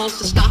have the balls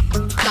to stop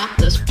this. Stop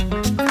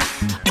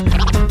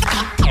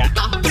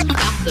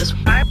this.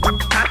 I've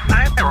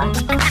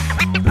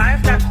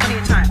got plenty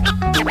of time.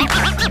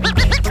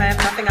 I have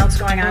nothing else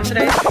going on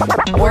today.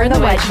 We're in the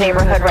Wedge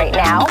neighborhood right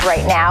now.